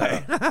fun that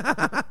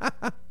Yeah.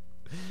 way.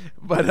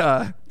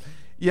 But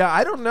yeah,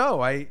 I don't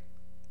know. I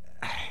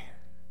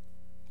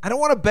don't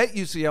want to bet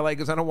UCLA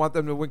because I don't want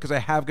them to win because I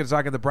have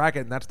Gonzaga in the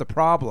bracket, and that's the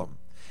problem.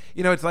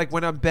 It's like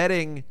when I'm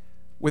betting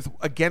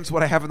against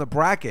what I have in the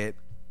bracket,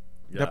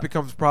 Yeah. that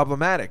becomes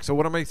problematic. So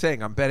what am I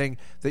saying? I'm betting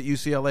that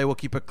UCLA will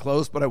keep it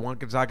close, but I want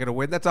Gonzaga to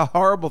win. That's a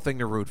horrible thing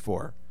to root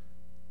for.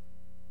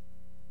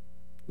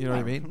 You know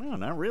what I mean? No,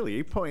 not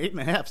really.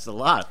 8.5 is a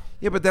lot.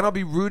 Yeah, but then I'll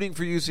be rooting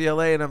for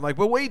UCLA, and I'm like,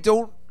 but wait,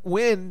 don't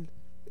win.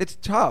 It's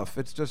tough.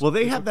 It's just Well,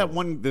 they have that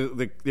one.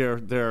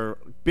 Their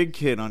big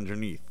kid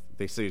underneath.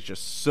 They say is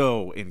just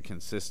so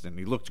inconsistent.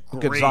 He looked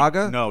great.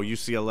 Gonzaga? No,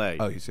 UCLA.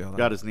 Oh, UCLA.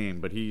 Got his name,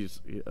 but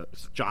he's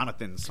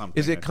Jonathan something.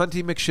 Is it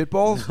Cunty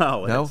McShitballs?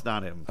 No, that's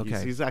not him.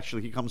 Okay. He's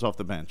actually he comes off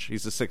the bench.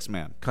 He's a 6th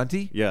man.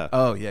 Cunty? Yeah.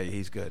 Oh, yeah,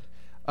 he's good.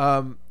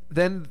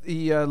 Then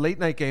the late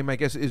night game, I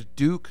guess, is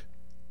Duke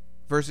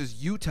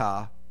versus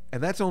Utah,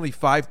 and that's only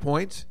 5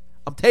 points.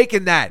 I'm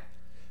taking that.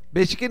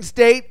 Michigan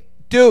State,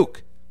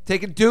 Duke.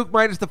 Taking Duke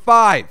minus the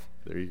 5.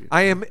 There you go.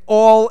 I am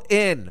all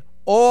in.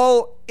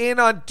 All in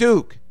on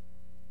Duke.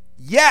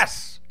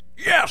 Yes.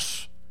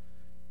 Yes.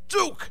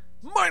 Duke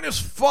minus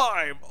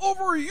 5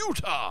 over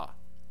Utah.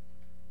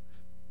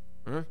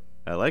 Huh?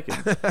 I like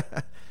it.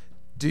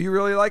 Do you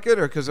really like it,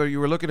 or because you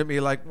were looking at me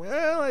like,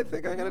 well, I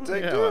think I'm going to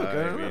take Yeah, Duke. I I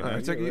don't mean, know.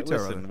 I'm taking Utah.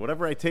 listen, rather.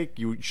 whatever I take,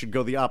 you should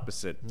go the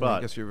opposite. I But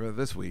guess you're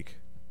this week.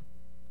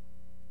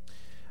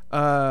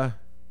 I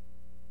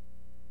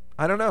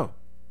don't know.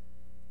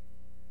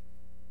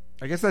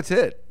 I guess that's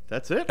it.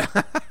 that's it.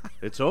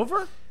 It's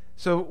over.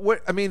 So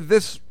what? I mean,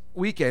 this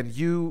weekend,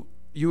 you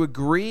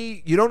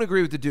agree? You don't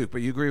agree with the Duke,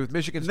 but you agree with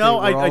Michigan State. No,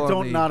 We're I all on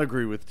don't the- not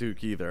agree with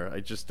Duke either. I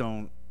just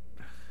don't.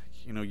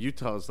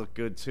 Utah's look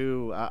good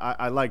too.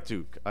 I like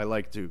Duke. I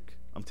like Duke.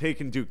 I'm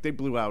taking Duke. They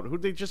blew out.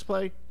 Who'd they just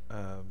play?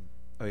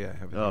 Oh yeah, I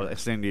have it Oh, here.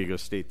 San Diego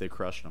State. They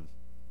crushed them.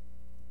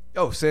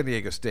 Oh, San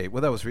Diego State.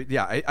 Well, that was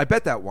I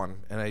bet that one,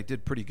 and I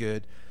did pretty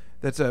good.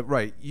 That's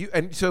right.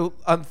 And so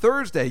on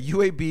Thursday,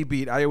 UAB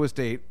beat Iowa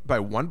State by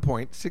 1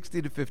 point,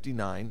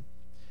 60-59,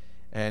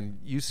 and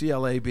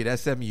UCLA beat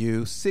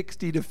SMU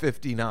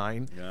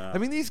 60-59. Yeah. I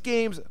mean, these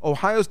games.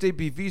 Ohio State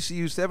beat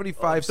VCU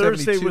 75-72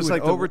 Thursday was in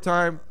like the-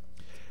 overtime.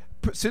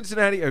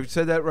 Cincinnati. I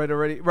said that right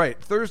already.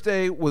 Right.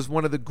 Thursday was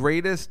one of the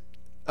greatest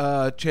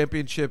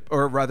championship,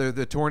 or rather,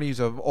 the tourneys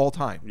of all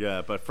time.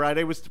 Yeah, but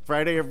Friday was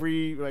Friday.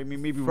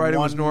 Maybe Friday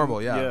was one-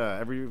 normal, yeah. Yeah,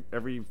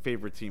 every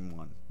favorite team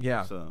won.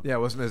 Yeah, So. yeah, it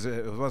wasn't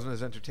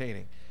as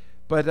entertaining.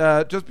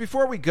 But just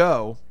before we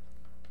go,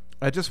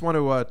 I just want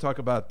to talk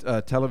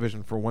about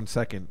television for 1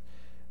 second.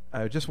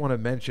 I just want to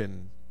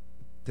mention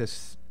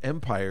this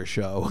Empire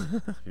show.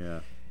 Yeah.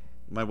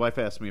 My wife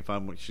asked me if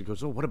she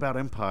goes, oh, what about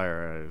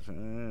Empire?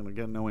 I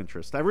got no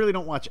interest. I really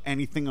don't watch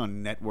anything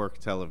on network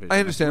television. I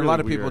understand It's a lot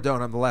really of people weird.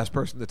 don't. I'm the last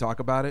person to talk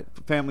about it.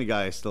 Family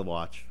Guy I still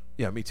watch.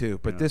 Yeah, me too.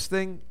 But this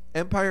thing,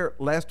 Empire,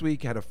 last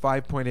week had a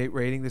 5.8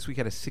 rating. This week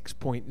had a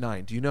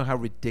 6.9. Do you know how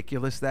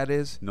ridiculous that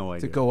is? No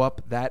idea. To go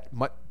up that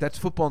much. That's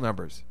football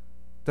numbers.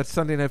 That's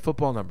Sunday Night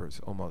Football numbers,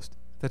 almost.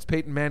 That's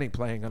Peyton Manning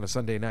playing on a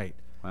Sunday night.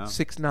 Wow.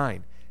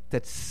 6.9.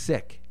 That's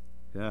sick.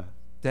 Yeah.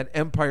 That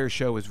Empire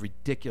show is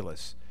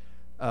ridiculous.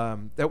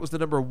 That was the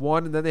number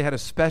 1, and then they had a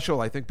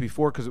special, I think,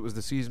 before because it was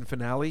the season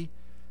finale.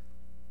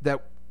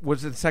 That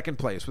was in second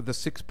place with a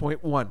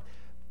 6.1.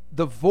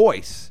 The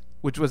Voice,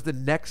 which was the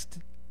next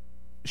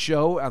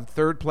show on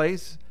third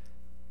place,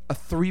 a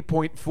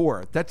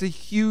 3.4. That's a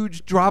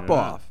huge drop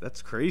off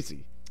That's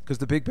crazy. because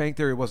The Big Bang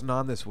Theory wasn't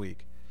on this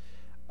week.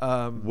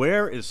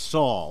 Where is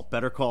Saul?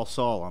 Better Call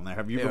Saul on there.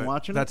 Have you been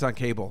watching That's it? on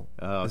cable.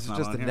 Oh, This it's is not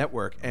just on the here?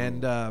 network.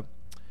 And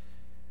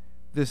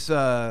this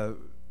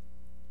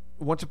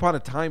Once Upon a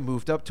Time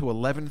moved up to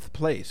 11th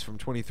place from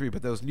 23.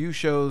 But those new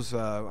shows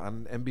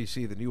on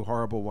NBC, the new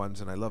horrible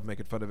ones, and I love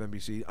making fun of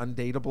NBC,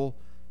 Undateable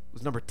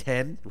was number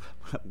 10.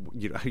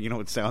 You know,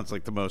 it sounds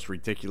like the most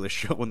ridiculous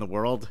show in the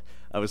world.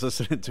 I was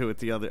listening to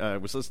it I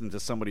was listening to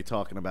somebody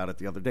talking about it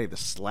the other day. The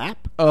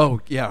Slap.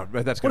 Oh yeah,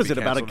 that's what is it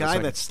about? A guy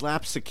that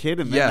slaps a kid,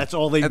 and then Yeah. that's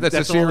all they And that's a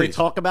all they series.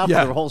 talk about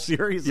Yeah. for the whole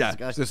series. Yeah,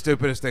 it's the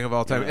stupidest thing of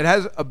all time. Yeah. It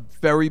has a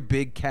very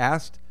big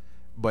cast,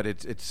 but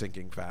it's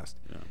sinking fast.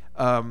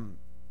 Yeah.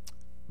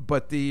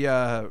 But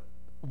the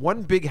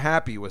one big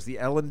happy was the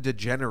Ellen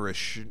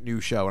DeGeneres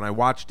new show, and I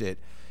watched it.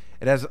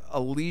 It has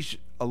Alicia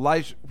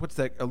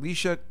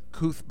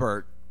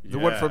Cuthbert, the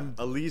one from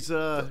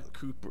Eliza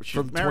Cooper. She's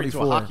from married to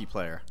 24. a hockey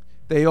player.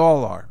 They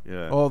all are.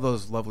 Yeah. All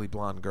those lovely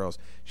blonde girls.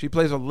 She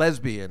plays a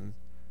lesbian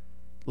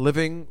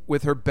living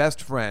with her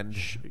best friend.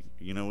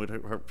 You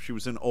know, she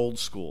was in Old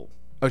School.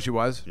 Oh, she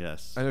was?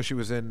 Yes. I know she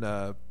was in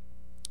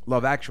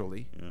Love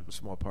Actually, a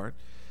small part.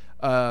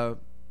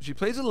 She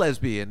plays a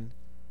lesbian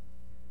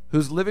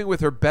who's living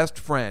with her best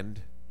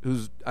friend,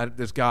 who's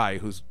this guy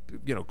who's,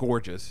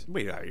 gorgeous.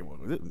 Wait,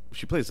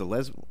 she plays a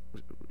lesbian.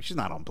 She's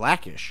not on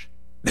Blackish.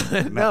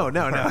 No.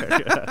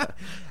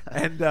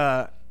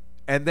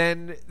 And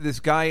then this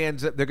guy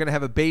ends up, they're going to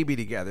have a baby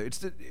together.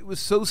 It was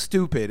so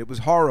stupid. It was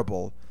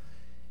horrible.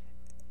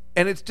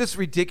 And it's just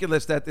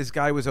ridiculous that this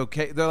guy was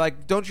okay. They're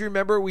like, don't you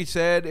remember we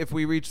said if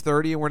we reach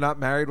 30 and we're not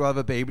married, we'll have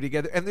a baby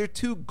together? And they're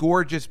two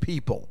gorgeous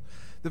people.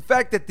 The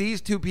fact that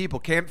these two people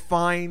can't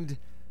find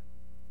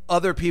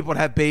other people to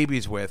have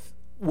babies with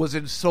was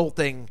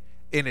insulting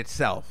in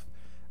itself.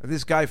 And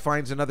this guy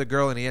finds another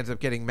girl and he ends up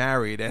getting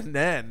married, and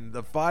then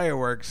the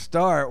fireworks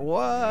start.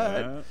 What?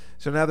 Yeah.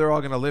 So now they're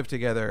all going to live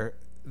together.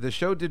 The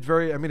show did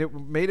it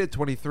made it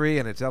 23,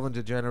 and it's Ellen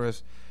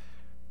DeGeneres.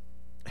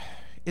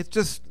 It's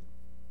just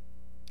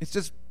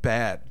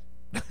bad.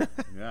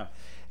 Yeah.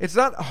 It's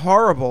not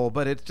horrible,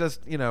 but it's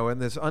just,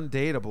 and this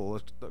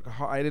Undateable.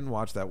 I didn't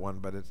watch that one,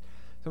 but it's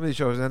some of these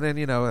shows. And then,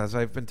 as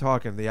I've been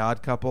talking, The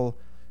Odd Couple,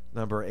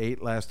 number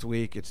 8 last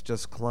week. It's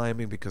just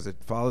climbing because it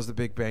follows the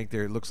Big Bang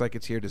Theory. It looks like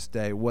it's here to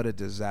stay. What a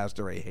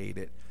disaster. I hate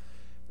it.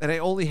 And I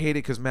only hate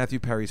it because Matthew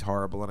Perry's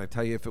horrible. And I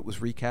tell you, if it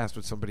was recast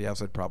with somebody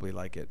else, I'd probably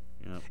like it.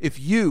 Yeah. If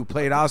you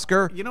played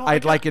Oscar,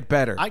 I'd like it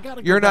better.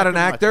 You're not an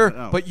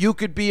actor, but you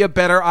could be a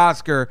better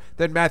Oscar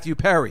than Matthew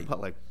Perry.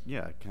 But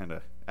kind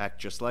of act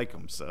just like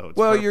him. So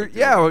it's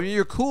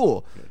you're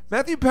cool. Yeah.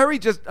 Matthew Perry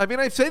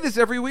I say this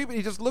every week, but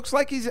he just looks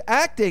like he's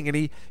acting, and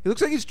he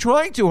looks like he's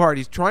trying too hard.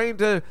 He's trying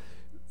to,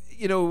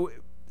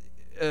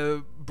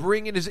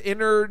 bring in his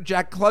inner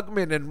Jack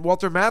Klugman and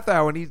Walter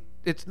Matthau, and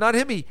it's not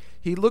him.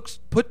 He looks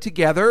put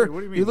together. Wait, what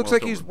do you mean, he looks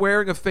like he's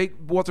wearing a fake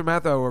Walter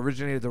Matthau who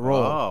originated the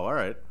role. Oh, all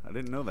right. I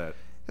didn't know that.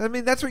 I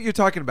mean, that's what you're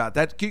talking about.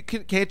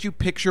 Can't you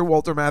picture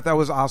Walter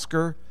Matthau as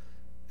Oscar?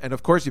 And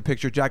of course, you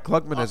picture Jack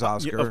Klugman as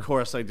Oscar. Of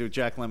course, I do.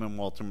 Jack Lemmon,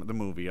 Walter, the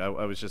movie. I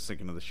was just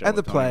thinking of the show and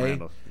the with play,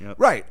 yep.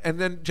 Right? And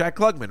then Jack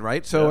Klugman,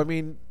 right? So I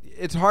mean,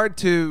 it's hard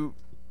to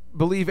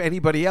believe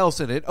anybody else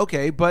in it.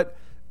 Okay, but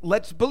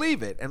let's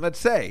believe it and let's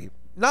say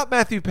not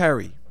Matthew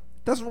Perry.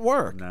 Doesn't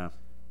work. No.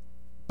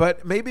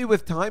 But maybe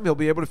with time he'll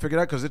be able to figure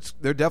it out because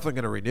they're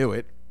definitely going to renew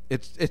it.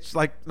 It's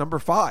like number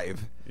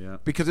 5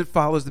 because it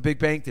follows the Big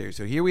Bang Theory.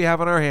 So here we have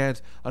on our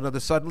hands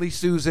another Suddenly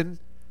Susan,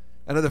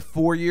 another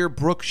 4-year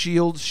Brooke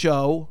Shields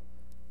show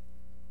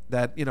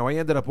that I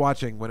ended up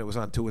watching when it was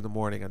on 2 a.m.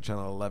 on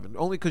Channel 11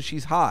 only because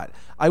she's hot.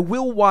 I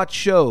will watch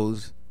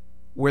shows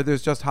where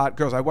there's just hot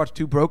girls. I watched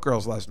 2 Broke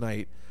Girls last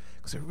night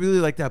because I really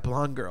like that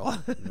blonde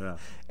girl. Yeah.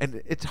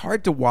 And it's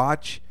hard to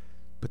watch.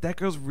 But that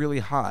girl's really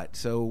hot,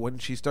 so when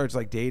she starts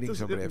dating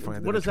somebody, I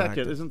find what that does that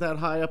attractive. get? Isn't that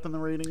high up in the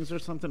ratings or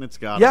something? It's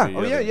got to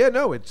be. Yeah.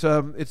 No, it's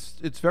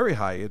very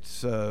high.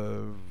 It's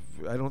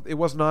it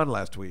wasn't on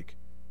last week,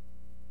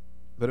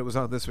 but it was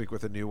on this week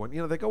with a new one.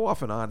 They go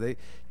off and on.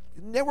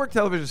 Network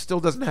television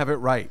still doesn't have it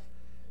right.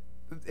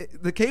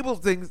 The cable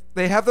things,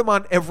 they have them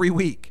on every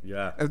week.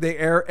 Yeah. And they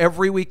air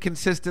every week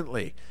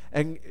consistently.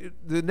 And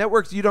the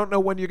networks, you don't know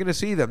when you're going to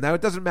see them. Now,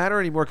 it doesn't matter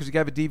anymore because you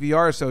have a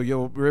DVR, so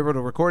you'll be able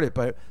to record it.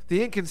 But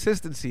the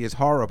inconsistency is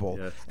horrible.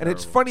 Yeah, and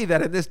it's funny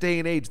that in this day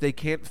and age, they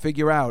can't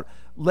figure out,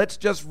 let's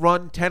just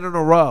run 10 in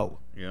a row.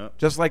 Yeah.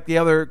 Just like the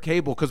other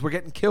cable, because we're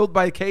getting killed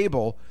by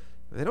cable.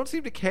 They don't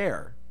seem to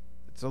care.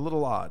 It's a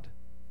little odd.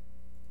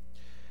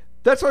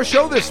 That's our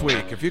show this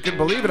week, if you can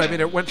believe it. I mean,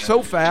 it went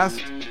so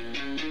fast.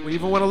 We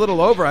even went a little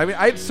over. I mean,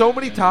 I had so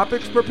many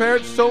topics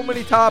prepared, so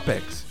many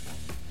topics.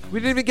 We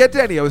didn't even get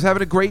to any. I was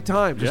having a great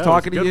time just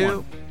talking to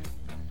you.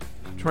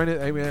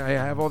 I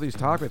have all these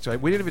topics.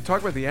 We didn't even talk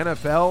about the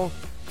NFL,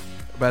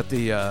 about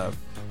the,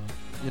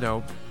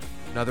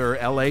 another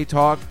LA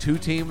talk, 2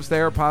 teams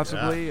there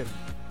possibly. Yeah.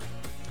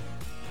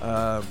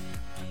 And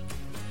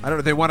I don't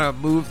know. They want to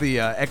move the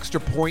extra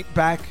point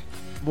back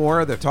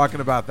more. They're talking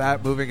about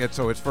that, moving it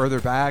so it's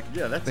further back.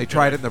 Yeah, they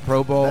tried it in the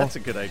Pro Bowl. That's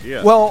a good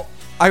idea. Well,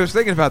 I was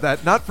thinking about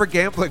that, not for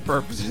gambling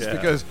purposes,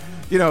 because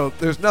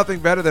there's nothing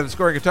better than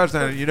scoring a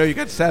touchdown and you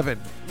get 7.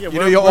 Yeah,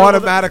 You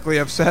automatically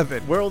have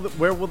 7. Where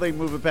will they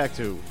move it back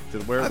to?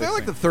 Where are They're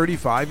like the saying?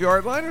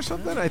 35-yard line or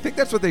something. I think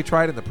that's what they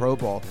tried in the Pro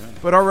Bowl. Yeah.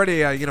 But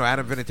already,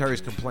 Adam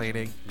Vinatieri's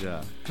complaining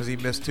Yeah. because he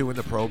missed 2 in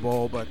the Pro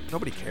Bowl. But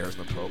nobody cares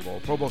in the Pro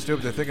Bowl. Pro Bowl's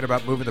stupid. They're thinking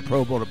about moving the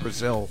Pro Bowl to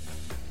Brazil.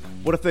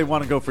 What if they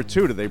want to go for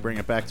 2? Do they bring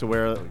it back to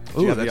where? Do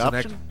you have the that's an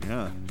option?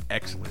 Yeah.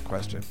 Excellent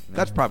question.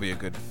 That's probably a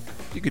good.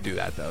 You could do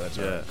that though. That's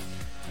all Yeah. right.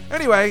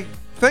 Anyway,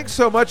 thanks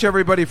so much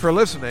everybody for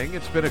listening.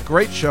 It's been a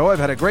great show. I've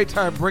had a great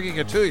time bringing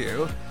it to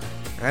you.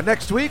 And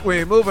next week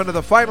we move into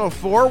the Final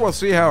Four. We'll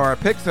see how our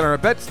picks and our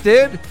bets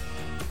did.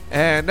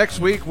 And next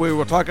week we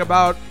will talk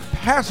about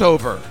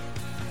Passover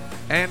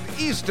and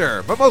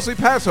Easter, but mostly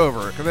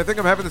Passover because I think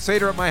I'm having the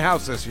Seder at my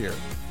house this year.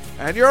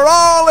 And you're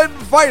all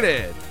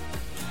invited.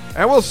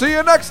 And we'll see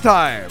you next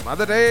time on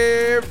the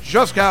Dave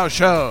Juskow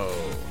Show.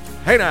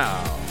 Hey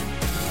now.